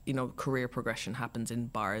of, you know, career progression happens in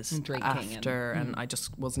bars and drinking after, and I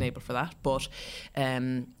just wasn't able for that. But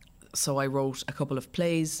so I wrote a couple of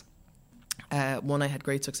plays. One I had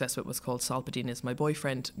great success with was called Salpadine Is My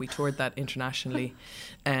Boyfriend. We toured that internationally,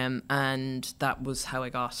 and that was how I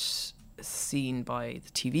got seen by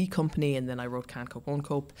the TV company, and then I wrote Can't Cope, Won't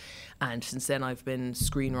Cope, and since then I've been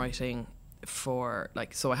screenwriting for,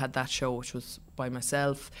 like, so I had that show which was by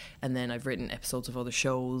myself, and then I've written episodes of other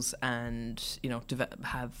shows, and you know,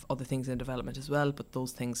 have other things in development as well, but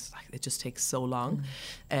those things, like, it just takes so long.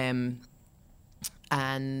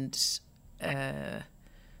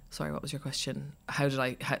 Sorry, what was your question?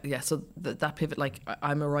 So that pivot, like,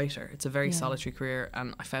 I'm a writer. It's a very solitary career,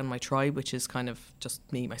 and I found my tribe, which is kind of just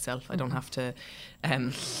me, myself. I don't have to,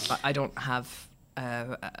 I don't have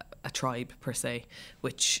a tribe per se,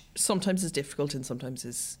 which sometimes is difficult and sometimes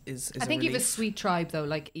is I think you have a sweet tribe though.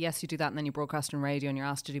 Like, yes, you do that, and then you broadcast on radio and you're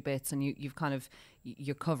asked to do bits, and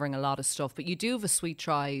you're covering a lot of stuff, but you do have a sweet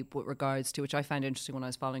tribe with regards to, which I found interesting when I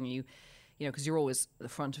was following you. you know, because you're always at the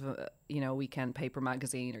front of a, you know, weekend paper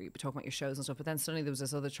magazine, or you'd be talking about your shows and stuff. But then suddenly there was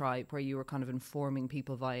this other tribe where you were kind of informing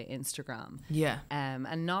people via Instagram. Yeah.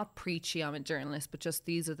 And not preachy, I'm a journalist, but just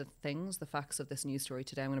these are the things, the facts of this news story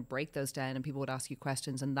today. I'm going to break those down, and people would ask you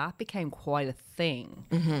questions. And that became quite a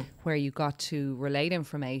thing where you got to relate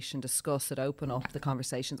information, discuss it, open up the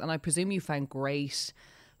conversations. And I presume you found great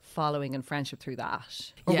following and friendship through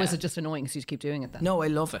that. Or was it just annoying because you just keep doing it then? No, I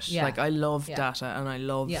love it. Yeah. Like, I love data, and I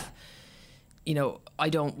love... Yeah. You know, I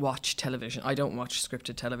don't watch television. I don't watch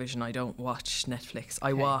scripted television. I don't watch Netflix.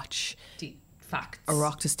 I watch facts.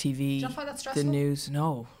 Oireachtas TV. Do you not find that stressful? The news.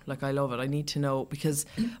 No, like, I love it. I need to know, because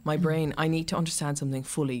my brain, I need to understand something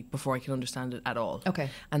fully before I can understand it at all.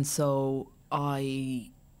 Okay. And so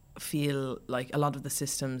I feel like a lot of the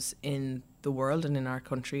systems in the world and in our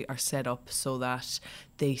country are set up so that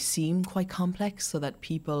they seem quite complex, so that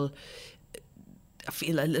people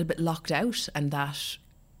feel a little bit locked out, and that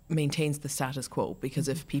maintains the status quo. Because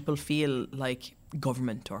if people feel like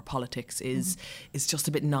government or politics is just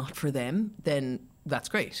a bit not for them, then that's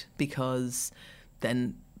great, because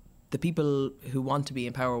then the people who want to be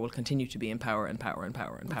in power will continue to be in power and power and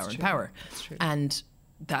power and power and power. That's true. And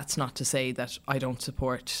that's not to say that I don't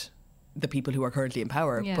support the people who are currently in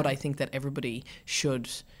power, but I think that everybody should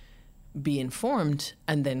be informed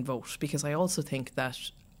and then vote, because I also think that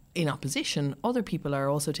in opposition, other people are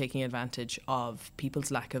also taking advantage of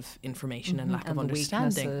people's lack of information and lack of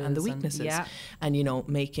understanding and the weaknesses. And, you know,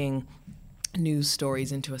 making news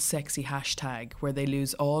stories into a sexy hashtag where they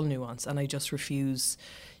lose all nuance. And I just refuse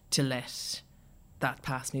to let that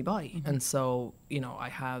pass me by. And so, you know, I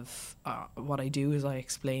have what I do is I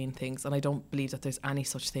explain things, and I don't believe that there's any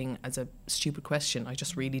such thing as a stupid question. I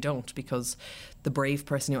just really don't, because the brave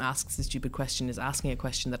person who asks the stupid question is asking a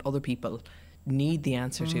question that other people need the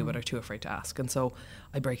answer to but are too afraid to ask. And so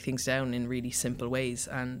I break things down in really simple ways,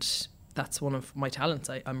 and that's one of my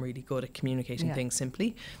talents. I'm really good at communicating things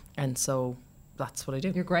simply, and so that's what I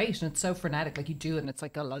do. You're great, and it's so frenetic. Like, you do it, and it's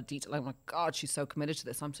like a lot of detail. I'm like, God, she's so committed to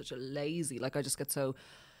this. I'm such a lazy. Like, I just get so,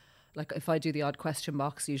 like, if I do the odd question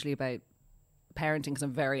box usually about parenting, because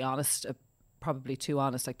I'm very honest, probably too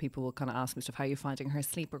honest. Like, people will kind of ask me stuff, how are you finding her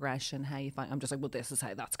sleep regression, how you find, I'm just like, well, this is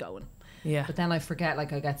how that's going. But then I forget,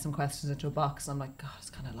 like, I get some questions into a box, and I'm like, God, it's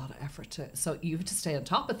kind of a lot of effort to, so you have to stay on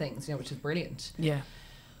top of things, you know, which is brilliant.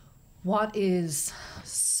 What is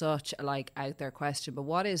such a, like, out there question, but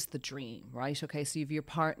what is the dream, right? Okay, so you've your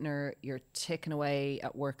partner, you're ticking away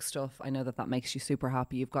at work stuff. I know that that makes you super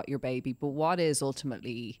happy. You've got your baby, but what is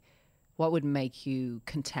ultimately, what would make you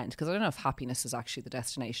content? Because I don't know if happiness is actually the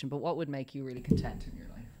destination, but what would make you really content in your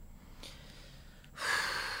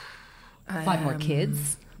life? 5 more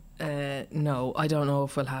kids? No, I don't know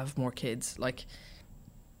if we'll have more kids. Like,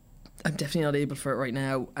 I'm definitely not able for it right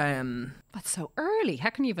now. That's so early. How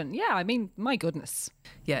can you even? Yeah, I mean, my goodness.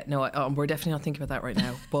 Yeah, no, we're definitely not thinking about that right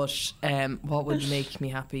now. But what would make me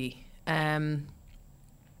happy? I'm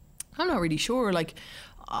not really sure. Like,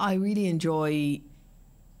 I really enjoy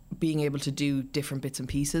being able to do different bits and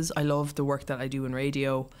pieces. I love the work that I do in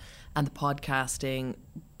radio and the podcasting,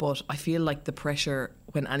 but I feel like the pressure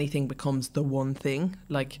when anything becomes the one thing,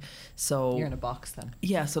 like, so you're in a box then.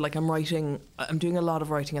 Yeah, so like I'm doing a lot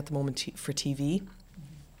of writing at the moment for TV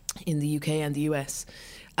in the UK and the US,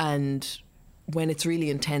 and when it's really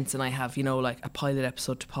intense and I have, you know, like a pilot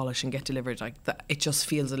episode to polish and get delivered, like that, it just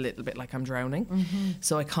feels a little bit like I'm drowning.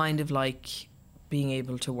 So I kind of like being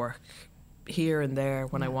able to work here and there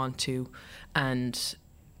when I want to, and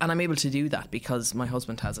I'm able to do that because my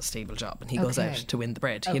husband has a stable job and he goes out to win the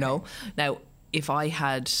bread, you know. Now, if I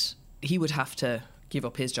had, he would have to give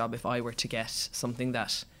up his job if I were to get something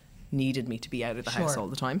that needed me to be out of the house all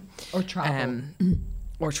the time. Or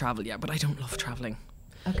travel. Yeah, but I don't love travelling.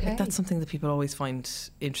 Like, that's something that people always find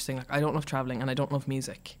interesting. Like, I don't love travelling and I don't love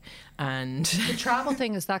music. And the travel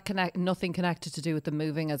thing, is that nothing connected to do with the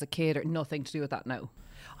moving as a kid, or nothing to do with that? No.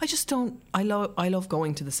 I just don't, I love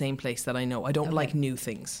going to the same place that I know. I don't like new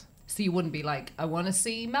things. So you wouldn't be like, I want to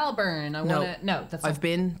see Melbourne. No, I've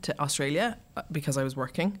been to Australia because I was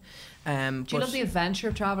working. Do you love the adventure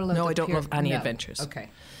of travel? No, I don't love any adventures. Okay.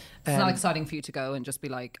 It's not exciting for you to go and just be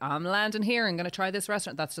like, I'm landing here and going to try this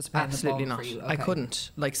restaurant. That's just absolutely not. For you. Okay. I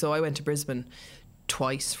couldn't. Like, so I went to Brisbane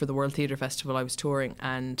twice for the World Theatre Festival I was touring,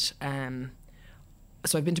 and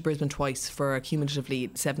so I've been to Brisbane twice for cumulatively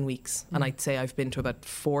 7 weeks, and I'd say I've been to about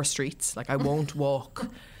 4 streets. Like, I won't walk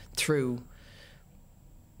through.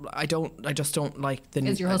 I just don't like the.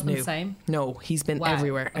 Is your husband the same? No, he's been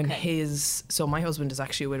everywhere, and so my husband is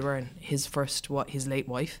actually a widower, and his late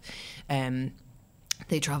wife,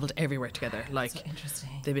 they travelled everywhere together. Like, so interesting.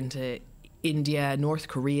 They've been to India, North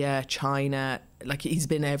Korea, China. Like, he's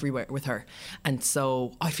been everywhere with her. And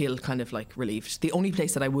so I feel kind of like relieved. The only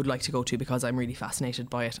place that I would like to go to, because I'm really fascinated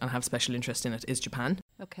by it and have special interest in it, is Japan.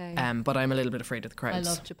 Okay. But I'm a little bit afraid of the crowds.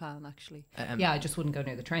 I love Japan, actually. Yeah, I just wouldn't go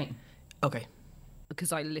near the train. Okay.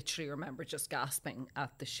 Because I literally remember just gasping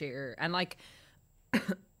at the sheer, and like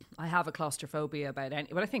I have a claustrophobia about any,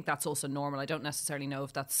 but I think that's also normal. I don't necessarily know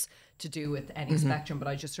if that's to do with any spectrum, but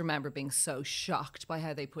I just remember being so shocked by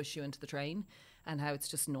how they push you into the train and how it's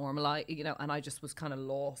just normal, you know, and I just was kind of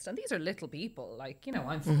lost. And these are little people, like, you know,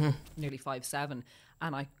 I'm nearly 5'7",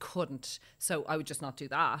 and I couldn't, so I would just not do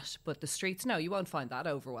that. But the streets, no, you won't find that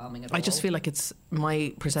overwhelming at all. I just feel like it's,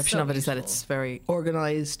 my perception so of it is that beautiful. it's very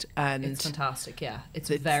organised and It's fantastic, yeah. It's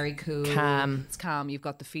very cool. calm. It's calm. You've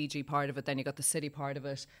got the Fiji part of it, then you've got the city part of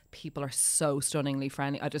it. People are so stunningly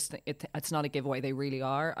friendly. I just think it's not a giveaway. They really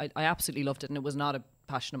are. I absolutely loved it, and it was not a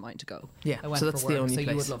passion of mine to go. Yeah, I went so that's for the work, only so place.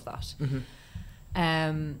 you would love that.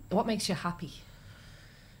 What makes you happy?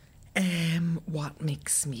 What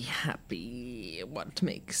makes me happy? What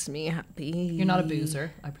makes me happy? You're not a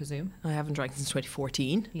boozer, I presume. I haven't drank since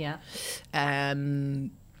 2014. Yeah.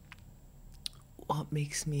 What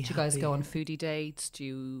makes me happy? Do you guys go on foodie dates? Do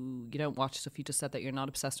you don't watch stuff? You just said that you're not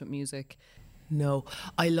obsessed with music. No,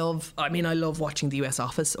 I love watching the US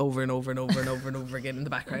Office over and over and over and over and over again in the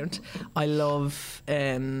background. I love,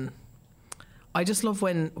 I just love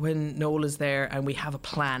when Noel is there and we have a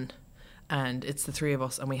plan, and it's the three of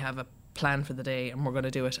us and we have a plan for the day and we're going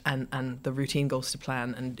to do it, and the routine goes to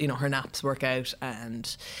plan, and you know, her naps work out,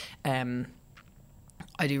 and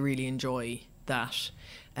I do really enjoy that,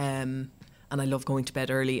 and I love going to bed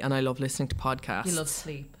early, and I love listening to podcasts. You love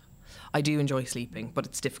sleep. I do enjoy sleeping, but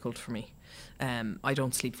it's difficult for me. I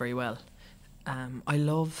don't sleep very well. I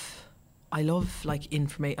love like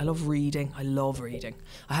information. I love reading.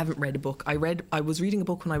 I haven't read a book. I was reading a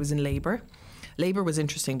book when I was in labour. Labour was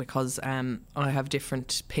interesting because I have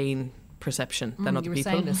different pain perception than other you were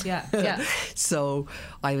people. saying this, yeah. So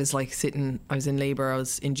I was like I was in labour, I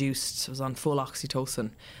was induced, I was on full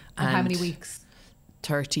oxytocin. And how many weeks?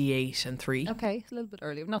 38 and 3. Okay, a little bit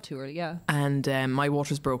early, not too early, yeah. And my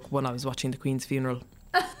waters broke when I was watching the Queen's funeral.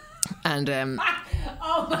 And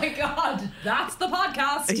oh my God, that's the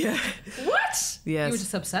podcast. Yeah. What? Yes. You were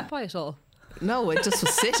just upset by it all. No, it just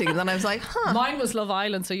was sitting, and then I was like, huh. Mine was Love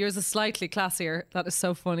Island, so yours is slightly classier. That is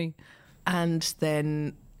so funny. And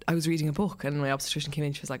then I was reading a book, and my obstetrician came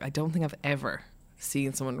in. She was like, I don't think I've ever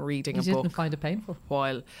seen someone reading a book. You didn't find it painful?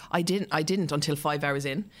 While I didn't until 5 hours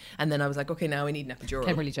in, and then I was like, okay, now I need an epidural.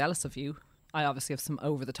 I'm really jealous of you. I obviously have some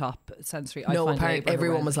over the top sensory. No, apparently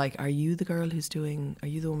everyone was like, are you the woman who's doing,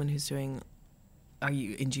 are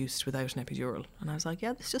you induced without an epidural? And I was like,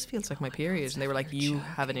 yeah, this just feels like my period. And they were like, you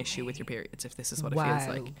have an issue with your periods if this is what it feels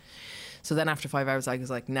like. So then after 5 hours I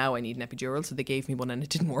was like, now I need an epidural. So they gave me one and it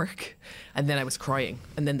didn't work, and then I was crying,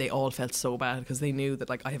 and then they all felt so bad because they knew that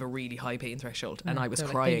like I have a really high pain threshold, and I was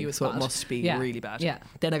crying, so bad. It must be really bad. Yeah.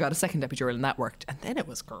 Then I got a second epidural and that worked, and then it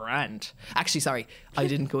was grand. Actually, sorry, I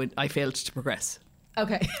didn't go in, I failed to progress.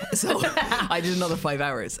 Okay. So I did another 5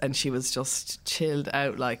 hours, and she was just chilled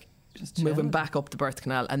out, like just moving back up the birth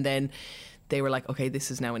canal. And then they were like, okay,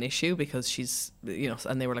 this is now an issue because she's, you know,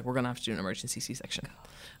 and they were like, we're going to have to do an emergency C-section.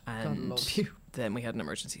 And God love you. Then we had an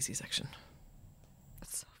emergency C-section.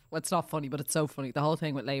 Well, it's not funny, but it's so funny. The whole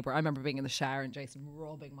thing with labour. I remember being in the shower and Jason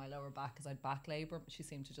rubbing my lower back because I'd back labour. But she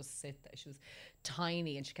seemed to just sit there. She was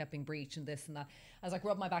tiny and she kept being breached and this and that. I was like,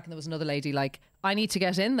 rub my back, and there was another lady like, I need to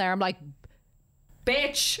get in there. I'm like,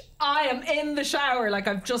 bitch, I am in the shower. Like,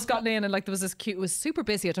 I've just gotten in, and like there was this cute, it was super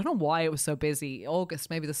busy. I don't know why it was so busy. August,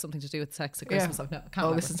 maybe there's something to do with sex at Christmas. Yeah. No, I can't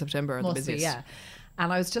August remember. and September are the busiest. Yeah.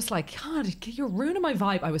 And I was just like, God, you're ruining my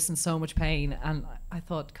vibe. I was in so much pain, and I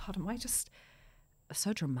thought, God, am I just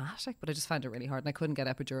so dramatic? But I just found it really hard, and I couldn't get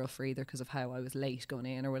epidural for either because of how I was late going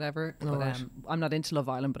in or whatever. Oh, but right. I'm not into Love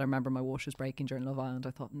Island, but I remember my water was breaking during Love Island.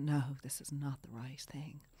 I thought, no, this is not the right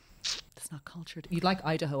thing. It's not cultured. You'd like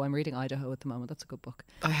Idaho. I'm reading Idaho at the moment. That's a good book.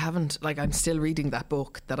 I haven't, like, I'm still reading that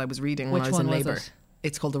book that I was reading when Which I was in one was labour. it?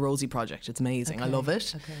 It's called The Rosie Project. It's amazing. I love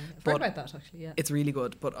it. Okay. I've heard about that actually, yeah. It's really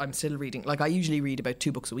good, but I'm still reading. Like, I usually read about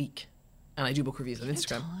 2 books a week, and I do book reviews on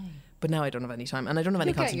Instagram. But now I don't have any time, and I don't have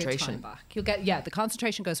any concentration. You'll get your time back. You'll get, yeah, the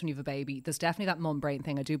concentration goes when you have a baby. There's definitely that mum brain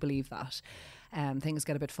thing. I do believe that. Things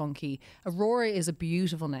get a bit funky. Aurora is a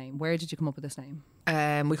beautiful name. Where did you come up with this name?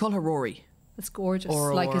 We call her Rory. It's gorgeous.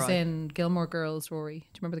 Or like as in Gilmore Girls, Rory. Do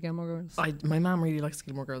you remember the Gilmore Girls? My mum really likes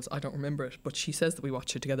Gilmore Girls. I don't remember it, but she says that we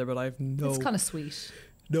watch it together, but I have It's kind of sweet.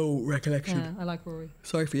 no recollection. Yeah, I like Rory.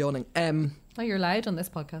 Sorry for yawning. Oh, you're allowed on this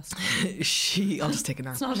podcast. I'll just take a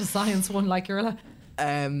nap. It's not a science one like you're allowed.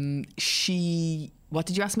 She what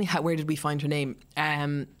did you ask me? Where did we find her name?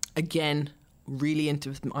 Again, I'm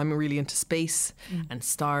really into space and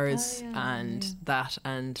stars that,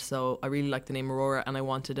 and so I really like the name Aurora, and I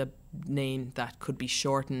wanted a name that could be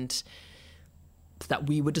shortened, that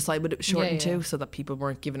we would decide what it was shortened to, so that people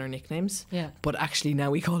weren't giving her nicknames. Yeah. But actually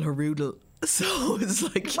now we call her Rudel, so it's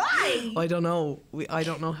like, why? I don't know. I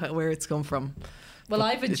don't know where it's come from. Well,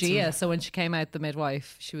 I've a Gia, so when she came out the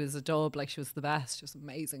midwife, she was a dub, like she was the best. She was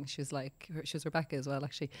amazing. She was Rebecca as well,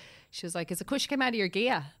 actually. She was like, is it because she came out of your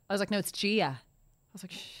Gia? I was like, no, it's Gia. I was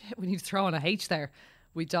like, shit, we need to throw on a H there.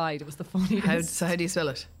 We died. It was the funniest. How do you spell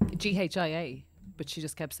it? Ghia. But she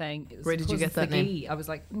just kept saying, where did you get that name? I was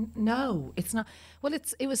like, no, it's not. Well,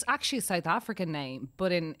 it was actually a South African name,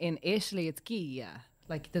 but in Italy it's Gia.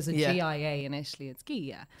 Like there's a GIA in Italy, it's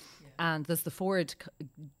Gia. And there's the Ford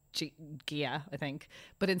Gia, I think.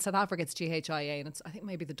 But in South Africa it's GHIA, and it's, I think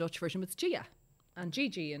maybe the Dutch version, but it's Gia. And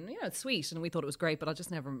Gigi, and it's sweet, and we thought it was great, but I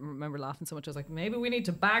just never remember laughing so much. I was like, maybe we need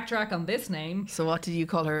to backtrack on this name. So what did you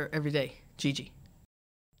call her every day? Gigi.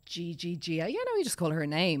 Gia. You just call her a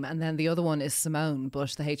name. And then the other one is Simone, but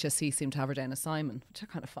the HSC seem to have her down as Simon, which I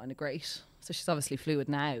kind of find it great. So she's obviously fluid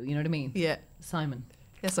now, you know what I mean? Yeah. Simon.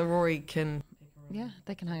 Yeah, so Rory can... Yeah,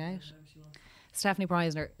 they can hang out. Stefanie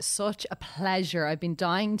Preissner, such a pleasure. I've been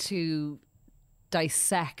dying to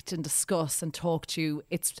dissect and discuss and talk to you.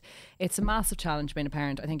 It's a massive challenge being a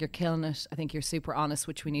parent. I think you're killing it. I think you're super honest,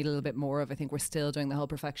 which we need a little bit more of. I think we're still doing the whole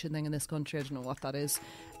perfection thing in this country. I don't know what that is.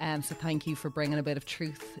 So thank you for bringing a bit of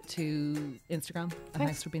truth to Instagram. And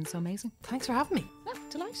thanks for being so amazing. Thanks for having me. Yeah,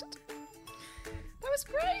 delighted. That was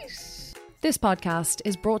great. This podcast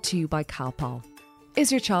is brought to you by Calpol. Is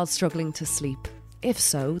your child struggling to sleep? If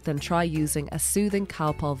so, then try using a soothing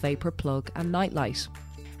Calpol vapor plug and nightlight.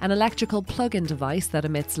 An electrical plug-in device that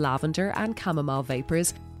emits lavender and chamomile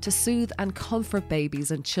vapours to soothe and comfort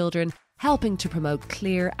babies and children, helping to promote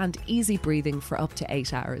clear and easy breathing for up to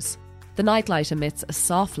 8 hours. The nightlight emits a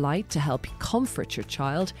soft light to help comfort your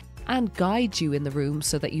child and guide you in the room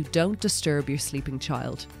so that you don't disturb your sleeping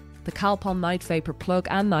child. The Calpol Night Vapor Plug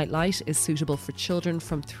and Nightlight is suitable for children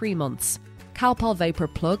from 3 months. Calpol Vapor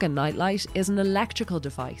Plug and Nightlight is an electrical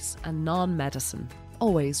device and non-medicine.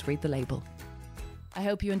 Always read the label. I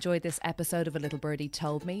hope you enjoyed this episode of A Little Birdie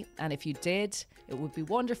Told Me, and if you did, it would be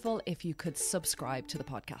wonderful if you could subscribe to the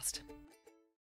podcast.